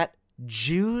that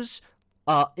Jews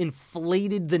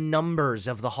inflated the numbers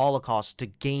of the Holocaust to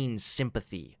gain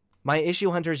sympathy? My issue,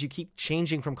 Hunter, is you keep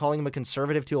changing from calling him a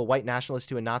conservative to a white nationalist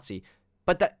to a Nazi.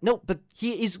 But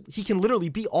he can literally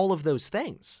be all of those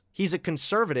things. He's a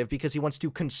conservative because he wants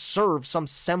to conserve some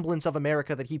semblance of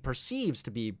America that he perceives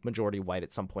to be majority white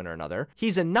at some point or another.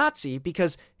 He's a Nazi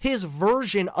because his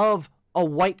version of a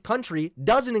white country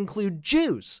doesn't include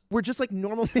Jews. We're just like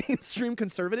normal mainstream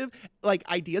conservative like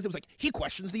ideas. It was like he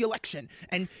questions the election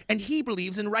and he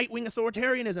believes in right-wing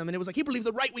authoritarianism, and it was like he believes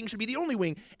the right wing should be the only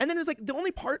wing. And then there's like the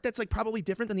only part that's like probably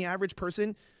different than the average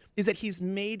person is that he's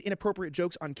made inappropriate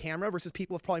jokes on camera versus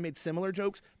people have probably made similar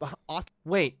jokes off.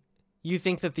 Wait, you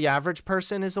think that the average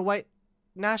person is a white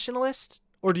nationalist?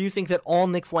 Or do you think that all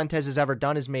Nick Fuentes has ever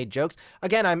done is made jokes?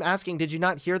 Again, I'm asking, did you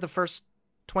not hear the first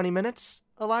 20 minutes,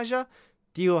 Elijah?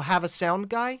 Do you have a sound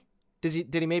guy?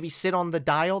 Did he maybe sit on the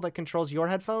dial that controls your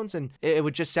headphones and it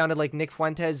would just sounded like Nick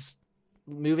Fuentes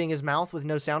moving his mouth with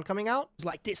no sound coming out? It's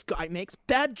like, this guy makes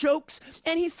bad jokes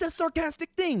and he says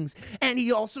sarcastic things and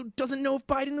he also doesn't know if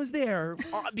Biden was there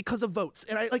because of votes.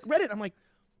 And I like read it. I'm like,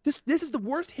 this is the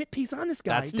worst hit piece on this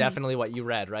guy. That's definitely what you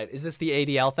read, right? Is this the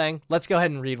ADL thing? Let's go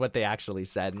ahead and read what they actually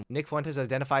said. Nick Fuentes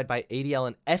identified by ADL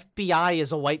and FBI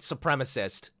as a white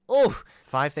supremacist. Oh,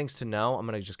 5 things to know. I'm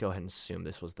going to just go ahead and assume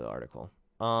this was the article.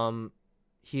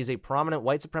 He's a prominent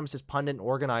white supremacist pundit and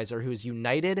organizer who has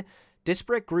united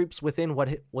disparate groups within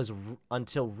what was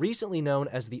until recently known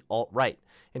as the alt-right.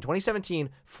 In 2017,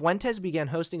 Fuentes began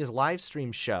hosting his live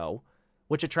stream show,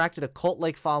 which attracted a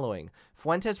cult-like following.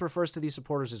 Fuentes refers to these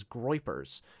supporters as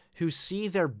groypers, who see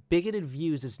their bigoted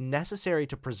views as necessary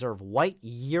to preserve white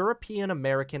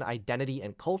European-American identity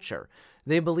and culture.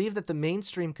 They believe that the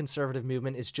mainstream conservative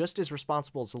movement is just as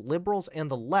responsible as the liberals and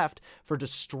the left for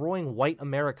destroying white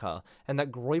America, and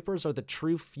that groypers are the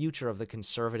true future of the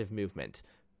conservative movement.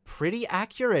 Pretty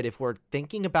accurate if we're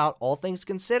thinking about all things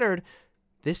considered.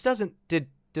 This doesn't... Did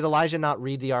Elijah not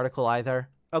read the article either?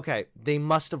 Okay, they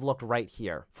must have looked right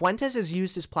here. Fuentes has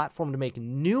used his platform to make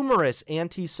numerous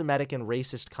anti-Semitic and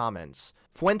racist comments.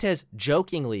 Fuentes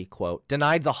jokingly, quote,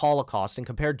 denied the Holocaust and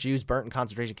compared Jews burnt in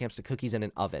concentration camps to cookies in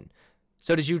an oven.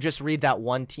 So did you just read that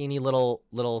one teeny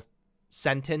little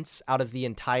sentence out of the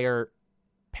entire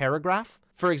paragraph?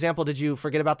 For example, did you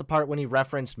forget about the part when he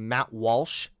referenced Matt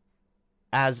Walsh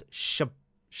as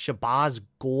Shabazz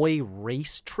Goy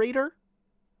race traitor?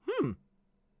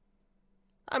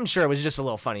 I'm sure it was just a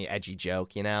little funny, edgy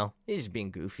joke, you know? He's just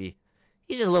being goofy.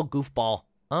 He's just a little goofball.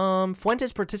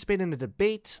 Fuentes participated in a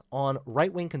debate on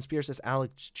right-wing conspiracist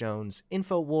Alex Jones'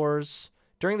 InfoWars.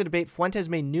 During the debate, Fuentes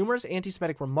made numerous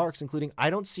anti-Semitic remarks, including, I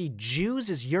don't see Jews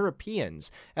as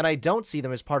Europeans, and I don't see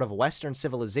them as part of Western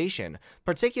civilization,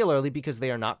 particularly because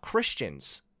they are not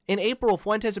Christians. In April,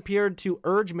 Fuentes appeared to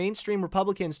urge mainstream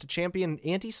Republicans to champion an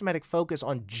anti-Semitic focus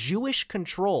on Jewish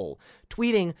control,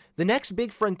 tweeting, the next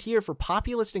big frontier for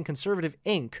populist and conservative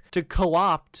Inc. to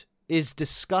co-opt is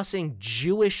discussing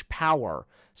Jewish power.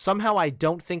 Somehow I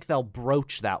don't think they'll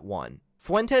broach that one.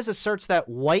 Fuentes asserts that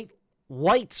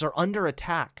whites are under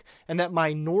attack and that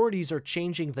minorities are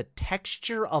changing the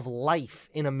texture of life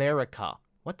in America.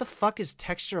 What the fuck is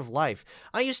texture of life?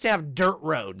 I used to have dirt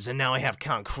roads and now I have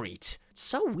concrete. It's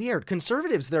so weird.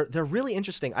 Conservatives, they're really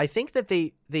interesting. I think that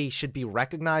they should be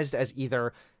recognized as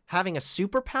either having a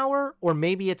superpower or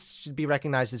maybe it should be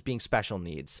recognized as being special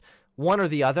needs. One or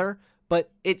the other.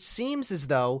 But it seems as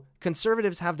though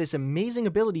conservatives have this amazing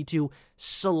ability to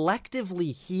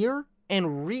selectively hear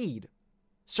and read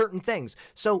certain things.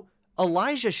 So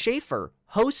Elijah Schaffer,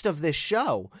 host of this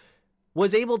show,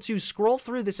 was able to scroll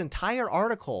through this entire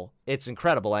article. It's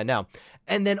incredible, I know.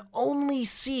 And then only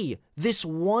see this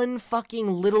one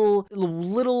fucking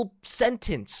little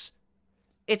sentence.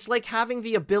 It's like having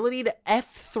the ability to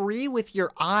F3 with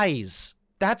your eyes.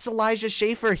 That's Elijah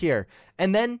Schaffer here.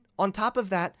 And then on top of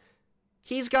that,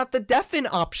 he's got the deafen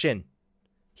option.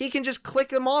 He can just click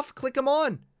them off, click them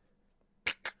on.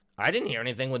 I didn't hear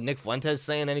anything with Nick Fuentes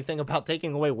saying anything about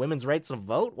taking away women's rights to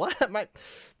vote. What?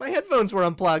 My headphones were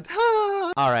unplugged.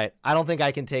 All right. I don't think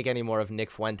I can take any more of Nick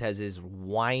Fuentes'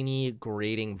 whiny,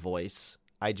 grating voice.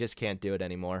 I just can't do it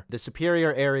anymore. The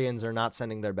superior Aryans are not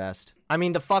sending their best. I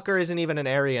mean, the fucker isn't even an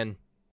Aryan.